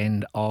the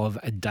end of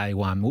day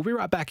one. We'll be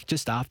right back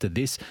just after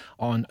this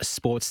on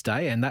Sports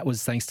Day, and that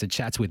was thanks to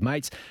Chats with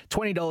Mates.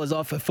 $20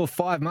 off for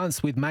 5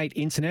 months with Mate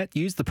Internet.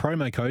 Use the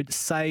promo code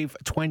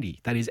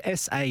SAVE20. That is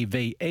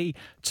SAVE20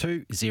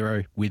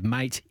 with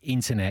Mate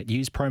Internet.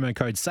 Use promo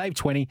code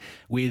SAVE20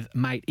 with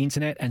Mate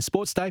Internet. And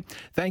Sports Day,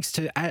 thanks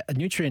to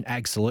Nutrient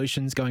Ag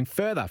Solutions, going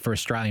further for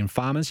Australian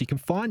farmers. You can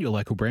find your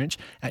local branch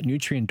at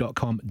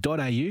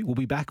nutrient.com.au. We'll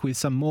be back with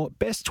some more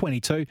Best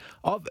 22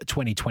 of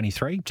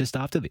 2023 just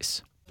after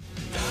this.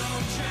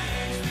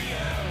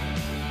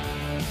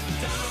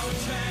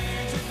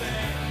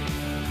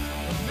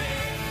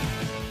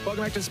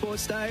 Welcome back to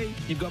Sports Day.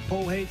 You've got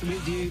Paul Heath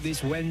with you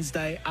this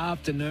Wednesday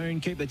afternoon.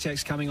 Keep the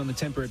text coming on the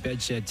Temperate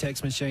Bedshed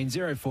text machine.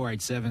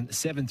 0487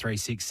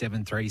 736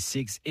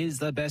 736 is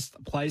the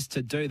best place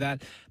to do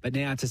that. But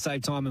now, to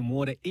save time and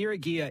water,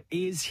 Irrigear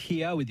is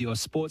here with your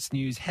sports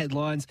news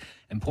headlines.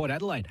 And Port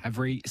Adelaide have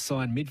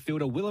re-signed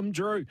midfielder Willem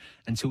Drew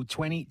until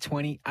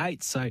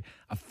 2028. So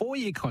a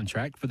 4-year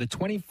contract for the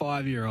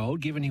 25-year-old,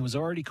 given he was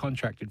already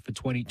contracted for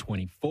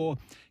 2024,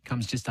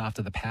 comes just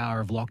after the Power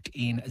have locked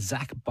in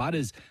Zach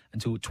Butters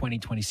until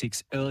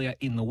 2026 earlier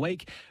in the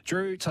week.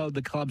 Drew told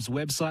the club's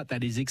website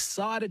that he's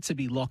excited to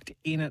be locked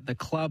in at the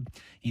club.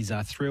 He's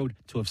thrilled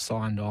to have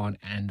signed on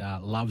and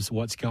loves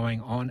what's going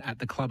on at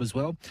the club as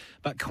well.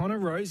 But Connor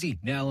Rozee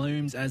now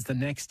looms as the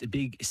next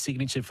big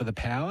signature for the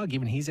Power,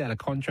 given he's out of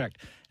contract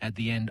at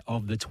the end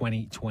of the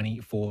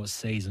 2024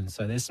 season.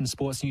 So there's some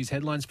sports news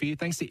headlines for you.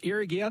 Thanks to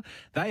Irrigear.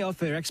 They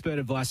offer their expert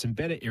advice and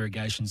better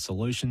irrigation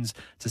solutions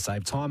to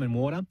save time and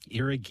water.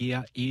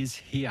 Irrigear is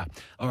here.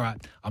 All right,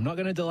 I'm not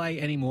going to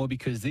delay anymore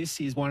because this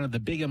is one of the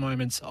bigger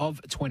moments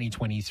of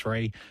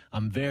 2023.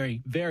 I'm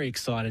very, very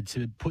excited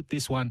to put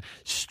this one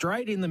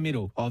straight in the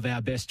middle of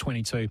our best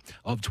 22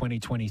 of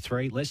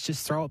 2023. Let's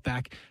just throw it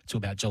back to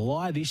about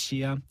July this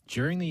year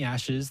during the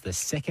Ashes, the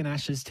second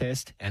Ashes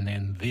test, and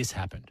then this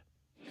happened.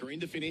 Green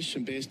to finish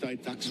and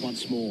Bairstow ducks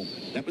once more.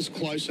 That was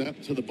closer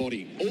to the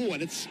body. Oh,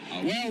 and it's...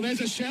 Well,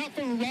 there's a shout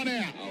for a run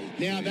out.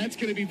 Now, that's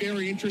going to be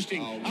very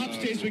interesting.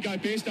 Upstairs we go.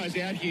 Bairstow's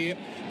out here.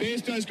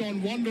 Bairstow's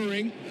gone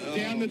wandering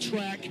down the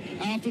track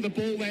after the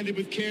ball landed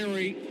with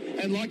Carey.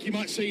 And like you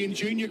might see in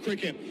junior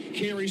cricket,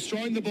 Carey's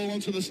thrown the ball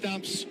onto the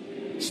stumps,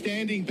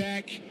 standing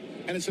back,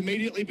 and it's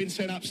immediately been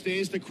sent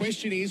upstairs. The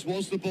question is,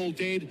 was the ball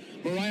dead?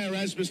 Murray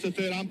Erasmus, the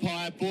third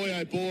umpire, boy,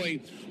 oh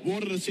boy,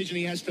 what a decision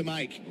he has to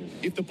make.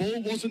 If the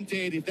ball wasn't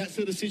dead, if that's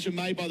the decision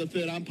made by the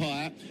third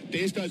umpire,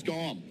 Bairstow's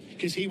gone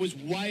because he was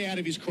way out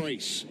of his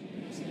crease.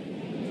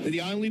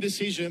 The only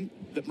decision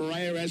that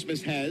Murray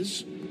Erasmus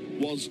has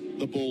was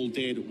the ball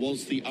dead,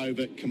 was the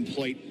over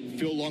complete.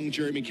 Phil Long,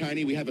 Jeremy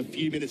Coney, we have a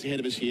few minutes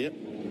ahead of us here.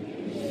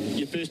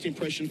 Your first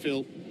impression,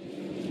 Phil?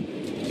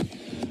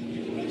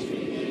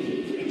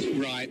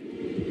 Right.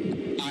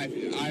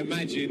 I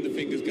imagine the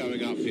finger's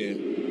going up here.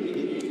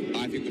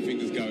 I think the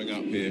finger's going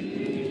up here.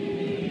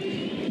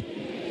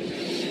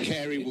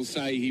 Carey will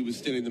say he was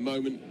still in the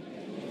moment.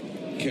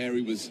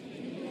 Carey was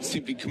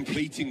simply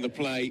completing the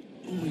play.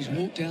 Oh, he's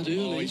walked out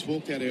early. Oh, he's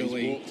walked out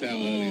early. He's walked out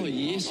early. Oh,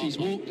 yes, he's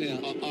walked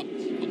out.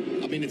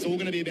 I mean, it's all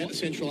going to be about the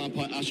central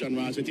umpire, Ushan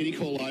Raza. Did he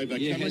call over?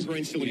 Yeah, Cameron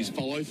Green still in his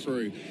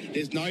follow-through.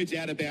 There's no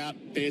doubt about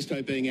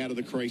Bairstow being out of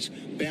the crease.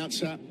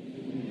 Bouncer,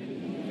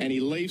 and he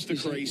leaves the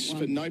crease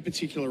for no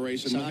particular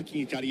reason,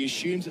 marking his cut. He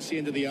assumes it's the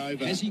end of the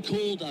over. Has he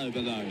called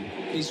over, though?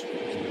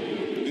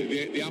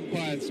 The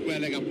umpire, square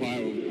leg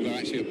umpire, will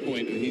actually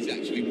appoint, and he's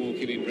actually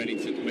walking in ready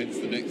to commence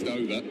the next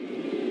over.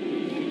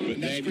 But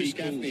and that's Chris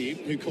Gaffney,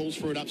 who calls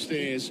for it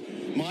upstairs.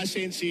 My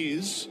sense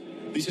is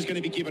this is going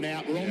to be given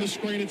out. We're on the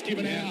screen, it's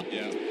given out.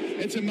 Yeah.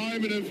 It's a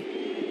moment of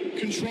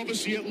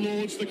controversy at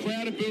Lords. The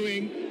crowd are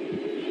booing.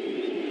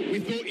 We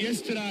thought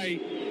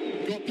yesterday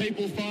got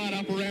people fired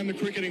up around the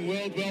cricketing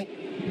world. Well,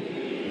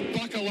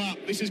 buckle up.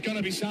 This is going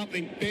to be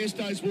something.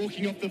 Bairstow's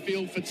walking off the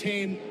field for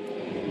 10.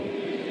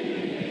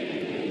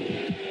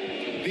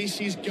 This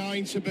is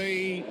going to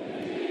be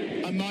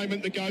a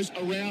moment that goes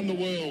around the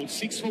world.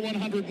 6 for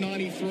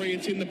 193.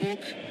 It's in the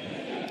book.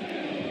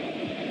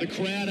 The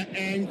crowd are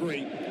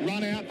angry.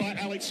 Run out by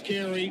Alex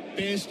Carey.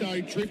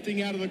 Bairstow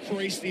drifting out of the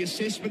crease. The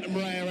assessment of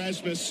Murray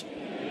Erasmus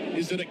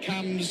is that it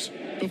comes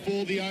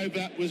before the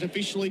over was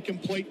officially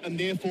complete and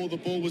therefore the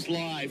ball was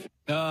live.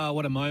 Oh,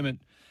 what a moment.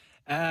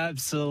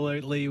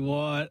 Absolutely,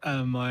 what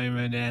a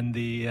moment. And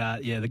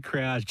the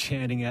crowd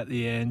chanting at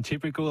the end.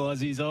 Typical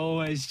Aussies,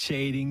 always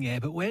cheating. Yeah,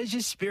 but where's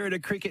your spirit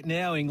of cricket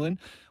now, England?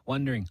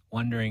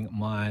 Wondering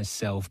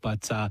myself.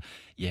 But,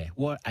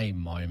 what a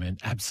moment.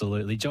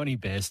 Absolutely. Johnny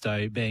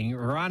Bairstow being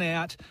run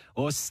out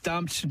or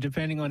stumped,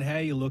 depending on how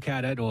you look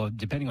at it or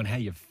depending on how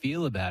you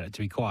feel about it,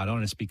 to be quite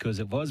honest, because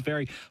it was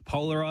very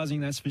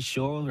polarising, that's for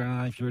sure.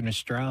 If you're an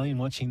Australian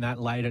watching that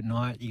late at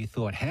night, you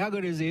thought, how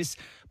good is this?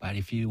 But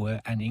if you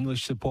were an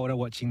English supporter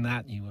watching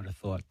that, you would have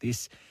thought,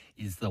 this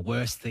is the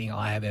worst thing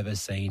I have ever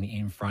seen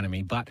in front of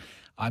me. But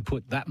I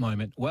put that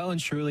moment well and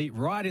truly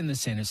right in the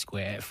centre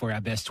square for our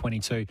best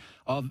 22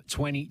 of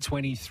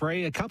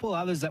 2023. A couple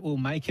others that will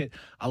make it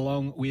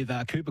along with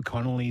Cooper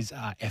Connolly's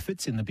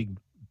efforts in the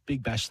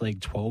Big Bash League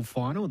 12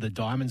 final, the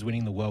Diamonds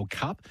winning the World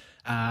Cup.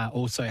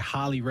 Also,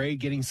 Harley Reid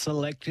getting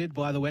selected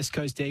by the West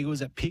Coast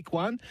Eagles at pick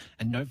 1.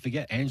 And don't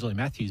forget, Angela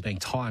Matthews being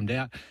timed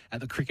out at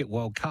the Cricket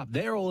World Cup.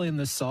 They're all in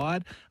the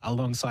side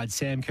alongside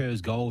Sam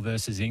Kerr's goal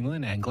versus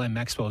England and Glenn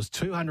Maxwell's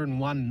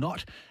 201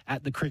 not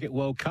at the Cricket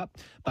World Cup.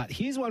 But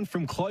here's one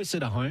from closer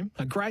to home,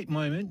 a great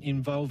moment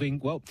involving,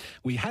 well,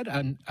 we had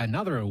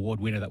another award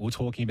winner that we're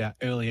talking about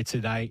earlier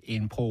today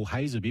in Paul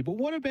Hazelby. But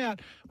what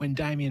about when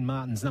Damien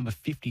Martin's number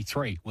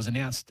 53 was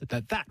announced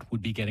that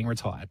would be getting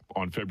retired?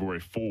 On February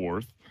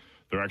 4th,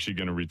 they're actually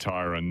going to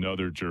retire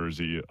another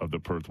jersey of the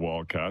Perth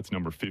Wildcats,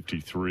 number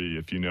 53,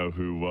 if you know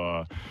who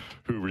wore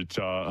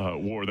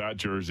that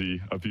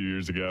jersey a few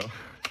years ago.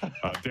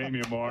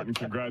 Damien Martin,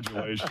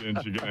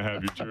 congratulations. You're going to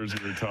have your jersey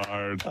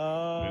retired.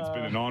 It's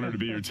been an honor to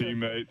be your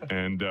teammate,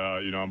 and,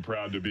 I'm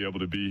proud to be able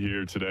to be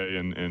here today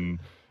and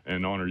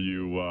honor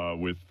you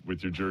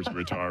with your jersey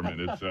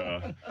retirement. It's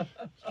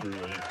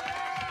truly...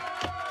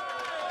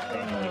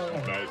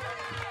 Congratulations, mate.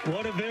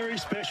 What a very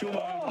special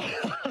moment.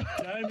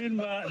 Damien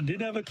Martin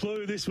didn't have a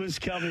clue this was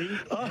coming.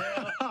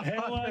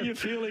 How are you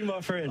feeling, my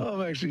friend?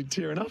 I'm actually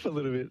tearing up a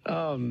little bit.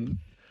 Oh,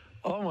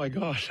 my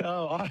gosh.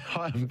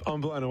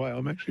 I'm blown away.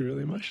 I'm actually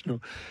really emotional.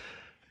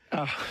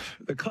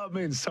 The club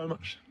means so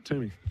much to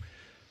me.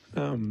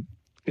 I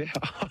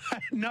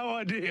had no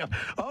idea.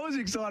 I was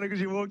excited because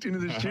you walked into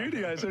the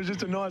studio, so it was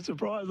just a nice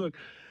surprise.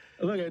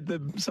 Look at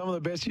some of the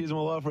best years of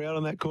my life were out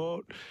on that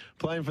court,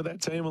 playing for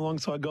that team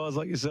alongside guys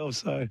like yourself.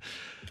 So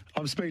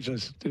I'm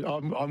speechless. Dude,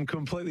 I'm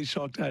completely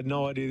shocked. I had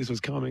no idea this was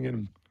coming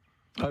and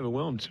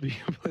overwhelmed, to be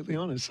completely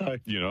honest. So I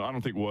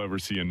don't think we'll ever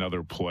see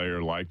another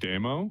player like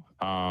Damo,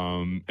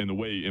 and the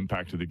way he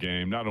impacted the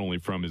game, not only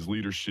from his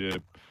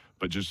leadership,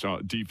 but just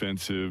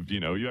defensive,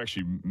 you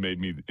actually made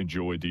me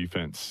enjoy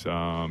defense,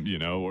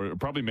 or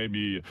probably made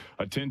me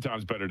a 10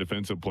 times better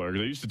defensive player.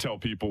 Because I used to tell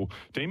people,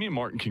 Damien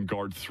Martin can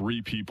guard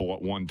 3 people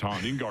at one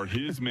time. He can guard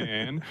his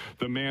man,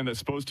 the man that's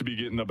supposed to be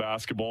getting the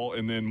basketball,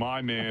 and then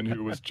my man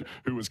who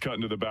was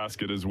cutting to the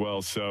basket as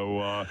well.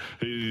 So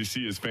you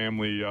see his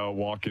family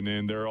walking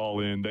in; they're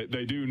all in.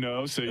 They do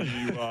know. So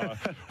you,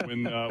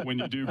 when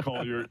you do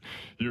call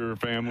your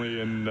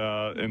family and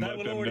let them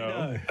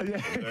know,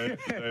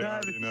 they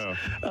already know.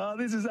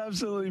 This is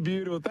absolutely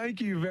beautiful.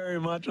 Thank you very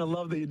much. I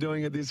love that you're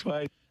doing it this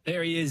way.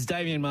 There he is,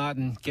 Damien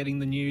Martin, getting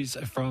the news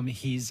from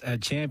his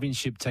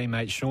championship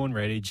teammate, Sean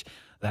Redditch,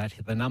 that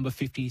the number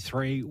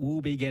 53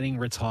 will be getting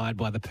retired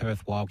by the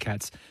Perth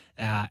Wildcats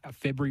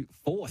February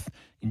 4th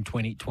in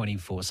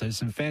 2024. So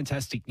some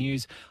fantastic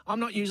news. I'm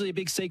not usually a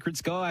big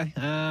secrets guy,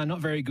 not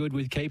very good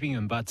with keeping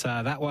them, but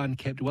that one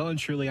kept well and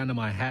truly under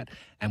my hat,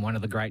 and one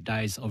of the great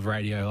days of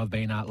radio I've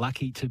been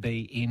lucky to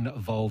be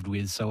involved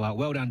with. So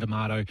well done,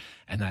 D'Amato,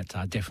 and that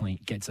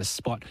definitely gets a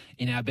spot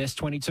in our best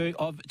 22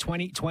 of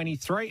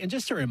 2023. And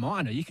just a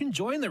reminder, you can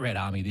join the Red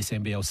Army this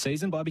NBL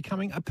season by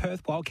becoming a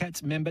Perth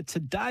Wildcats member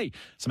today.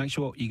 So make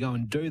sure you go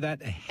and do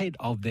that ahead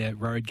of their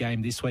road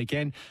game this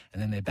weekend,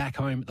 and then they're back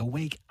home the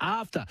week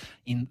after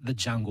in the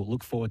jungle.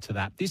 Look forward to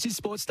that. This is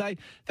Sports Day.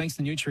 Thanks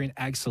to Nutrient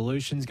Ag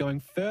Solutions. Going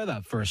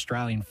further for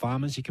Australian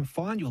farmers, you can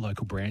find your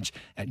local branch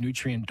at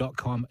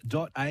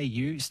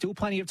nutrient.com.au. Still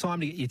plenty of time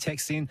to get your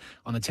texts in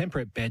on the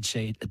Temperate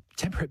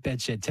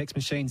Bedshed text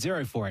machine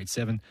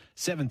 0487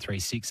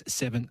 736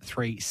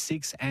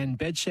 736. And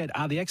Bedshed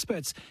are the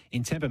experts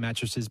in Tempur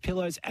mattresses,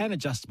 pillows and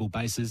adjustable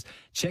bases.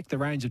 Check the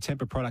range of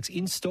Tempur products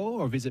in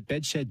store or visit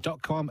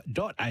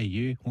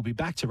bedshed.com.au. We'll be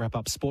back to wrap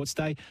up Sports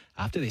Day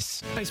after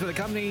this. Thanks for the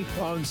company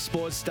on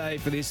Sports Day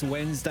for this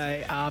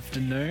Wednesday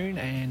afternoon.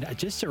 And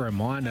just a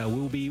reminder,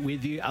 we'll be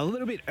with you a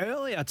little bit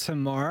earlier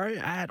tomorrow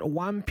at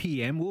 1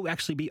 p.m. We'll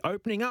actually be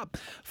opening up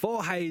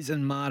for Hayes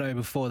and Marto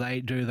before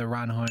they do the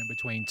run home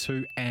between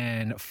 2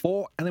 and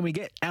 4. And then we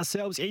get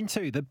ourselves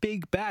into the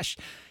Big Bash.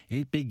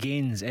 It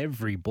begins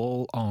every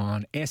ball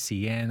on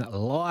SEN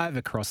live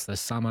across the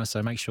summer.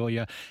 So make sure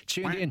you're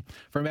tuned in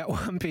from about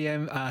 1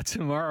 p.m.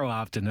 Tomorrow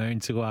afternoon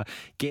to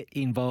get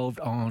involved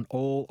on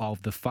all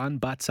of the fun.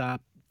 But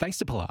thanks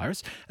to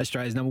Polaris,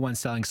 Australia's #1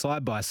 selling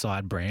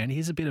side-by-side brand.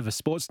 Here's a bit of a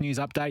sports news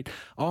update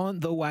on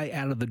the way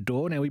out of the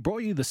door. Now, we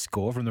brought you the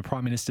score from the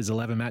Prime Minister's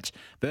 11 match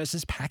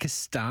versus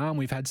Pakistan.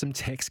 We've had some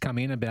texts come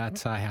in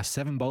about how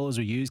 7 bowlers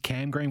were used.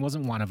 Cam Green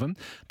wasn't one of them.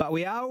 But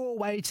we are all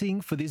waiting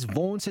for this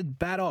vaunted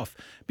bat-off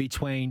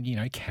between,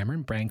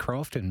 Cameron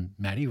Bancroft and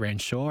Matty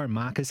Renshaw and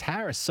Marcus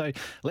Harris. So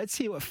let's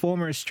hear what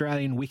former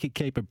Australian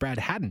wicketkeeper Brad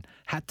Haddin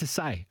had to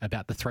say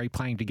about the three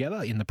playing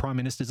together in the Prime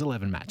Minister's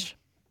 11 match.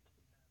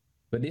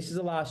 But this is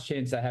the last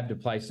chance they have to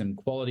play some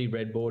quality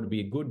red ball, to be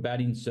a good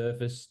batting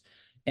surface.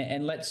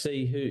 And let's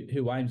see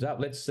who aims up.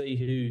 Let's see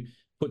who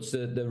puts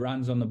the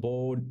runs on the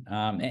board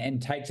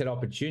and takes that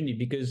opportunity.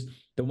 Because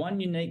the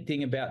one unique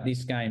thing about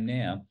this game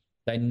now,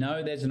 they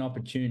know there's an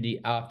opportunity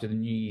after the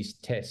New Year's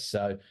test.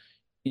 So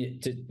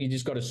you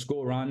just got to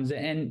score runs.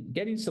 And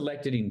getting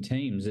selected in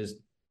teams is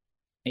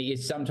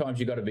sometimes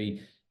it's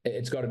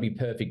got to be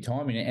perfect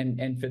timing.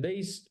 And for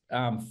these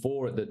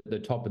four at the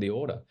top of the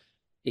order,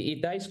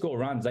 if they score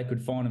runs, they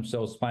could find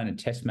themselves playing a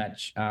test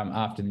match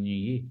after the new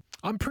year.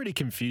 I'm pretty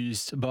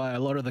confused by a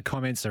lot of the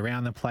comments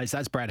around the place.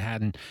 That's Brad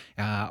Haddin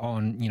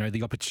on,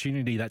 the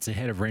opportunity that's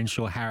ahead of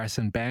Renshaw,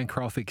 Harrison,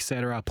 Bancroft,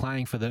 etc.,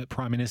 playing for the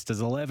Prime Minister's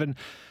 11.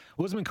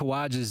 Usman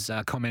Khawaja's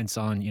comments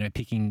on,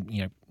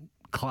 picking,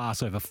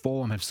 class over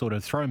form have sort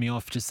of thrown me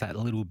off just that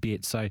little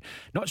bit. So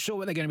not sure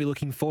what they're going to be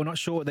looking for, not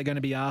sure what they're going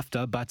to be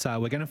after, but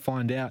we're going to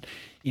find out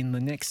in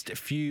the next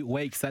few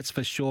weeks, that's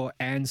for sure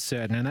and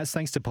certain. And that's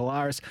thanks to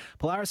Polaris.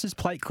 Polaris's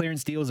plate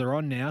clearance deals are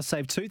on now.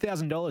 Save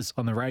 $2,000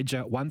 on the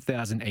Ranger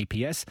 1000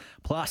 EPS,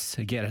 plus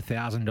get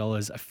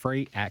 $1,000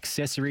 free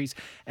accessories.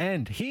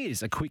 And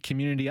here's a quick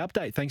community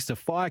update. Thanks to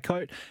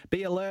Firecoat.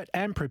 Be alert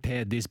and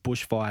prepared this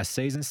bushfire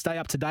season. Stay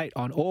up to date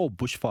on all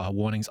bushfire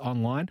warnings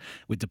online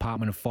with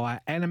Department of Fire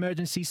and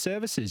Emergency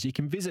Services. You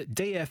can visit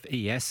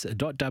dfes.wa.gov.au.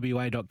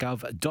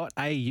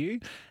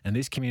 And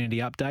this community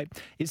update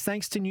is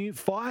thanks to new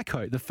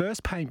Firecoat, the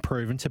first paint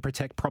proven to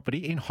protect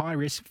property in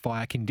high-risk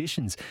fire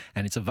conditions.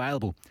 And it's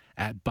available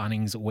at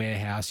Bunnings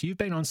Warehouse. You've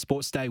been on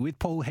Sportsday with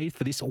Paul Heath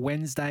for this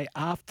Wednesday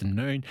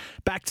afternoon.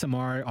 Back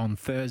tomorrow on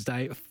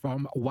Thursday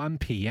from 1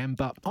 p.m.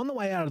 But on the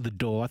way out of the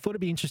door, I thought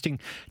it'd be interesting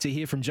to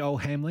hear from Joel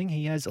Hamling.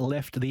 He has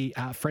left the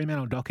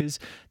Fremantle Dockers,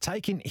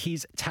 taken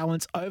his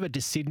talents over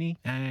to Sydney,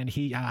 and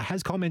he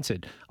has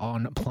commented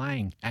on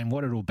playing and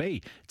what it'll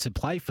be to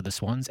play for the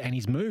Swans and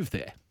his move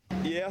there.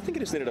 Yeah, I think I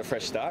just needed a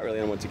fresh start,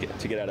 really. I wanted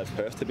to get out of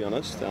Perth, to be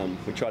honest.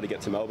 We tried to get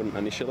to Melbourne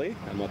initially,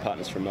 and my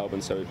partner's from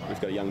Melbourne, so we've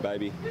got a young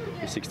baby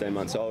who's 16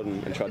 months old,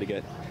 and tried to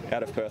get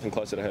out of Perth and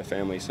closer to her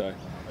family. So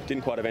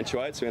didn't quite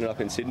eventuate, so we ended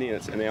up in Sydney, and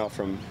it's an hour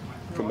from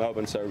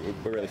Melbourne, so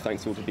we're really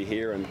thankful to be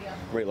here, and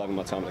really loving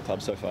my time at the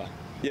club so far.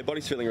 Yeah,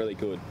 body's feeling really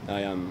good.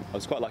 I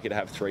was quite lucky to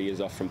have 3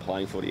 years off from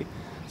playing footy,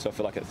 so I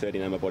feel like at 30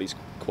 now my body's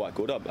quite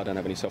good. I don't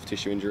have any soft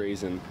tissue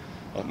injuries, and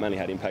I've mainly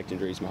had impact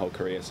injuries my whole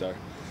career, so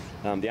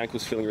the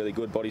ankle's feeling really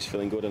good, body's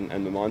feeling good, and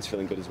my mind's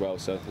feeling good as well.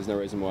 So there's no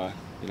reason why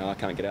I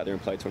can't get out there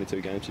and play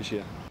 22 games this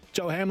year.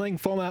 Joel Hamling,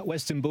 former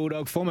Western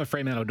Bulldog, former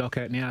Fremantle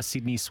Docker, now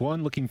Sydney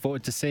Swan. Looking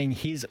forward to seeing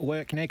his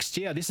work next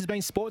year. This has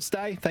been Sports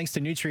Day, thanks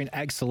to Nutrient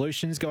Ag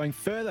Solutions, going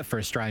further for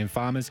Australian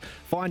farmers.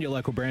 Find your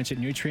local branch at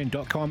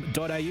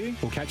nutrient.com.au.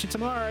 We'll catch you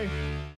tomorrow.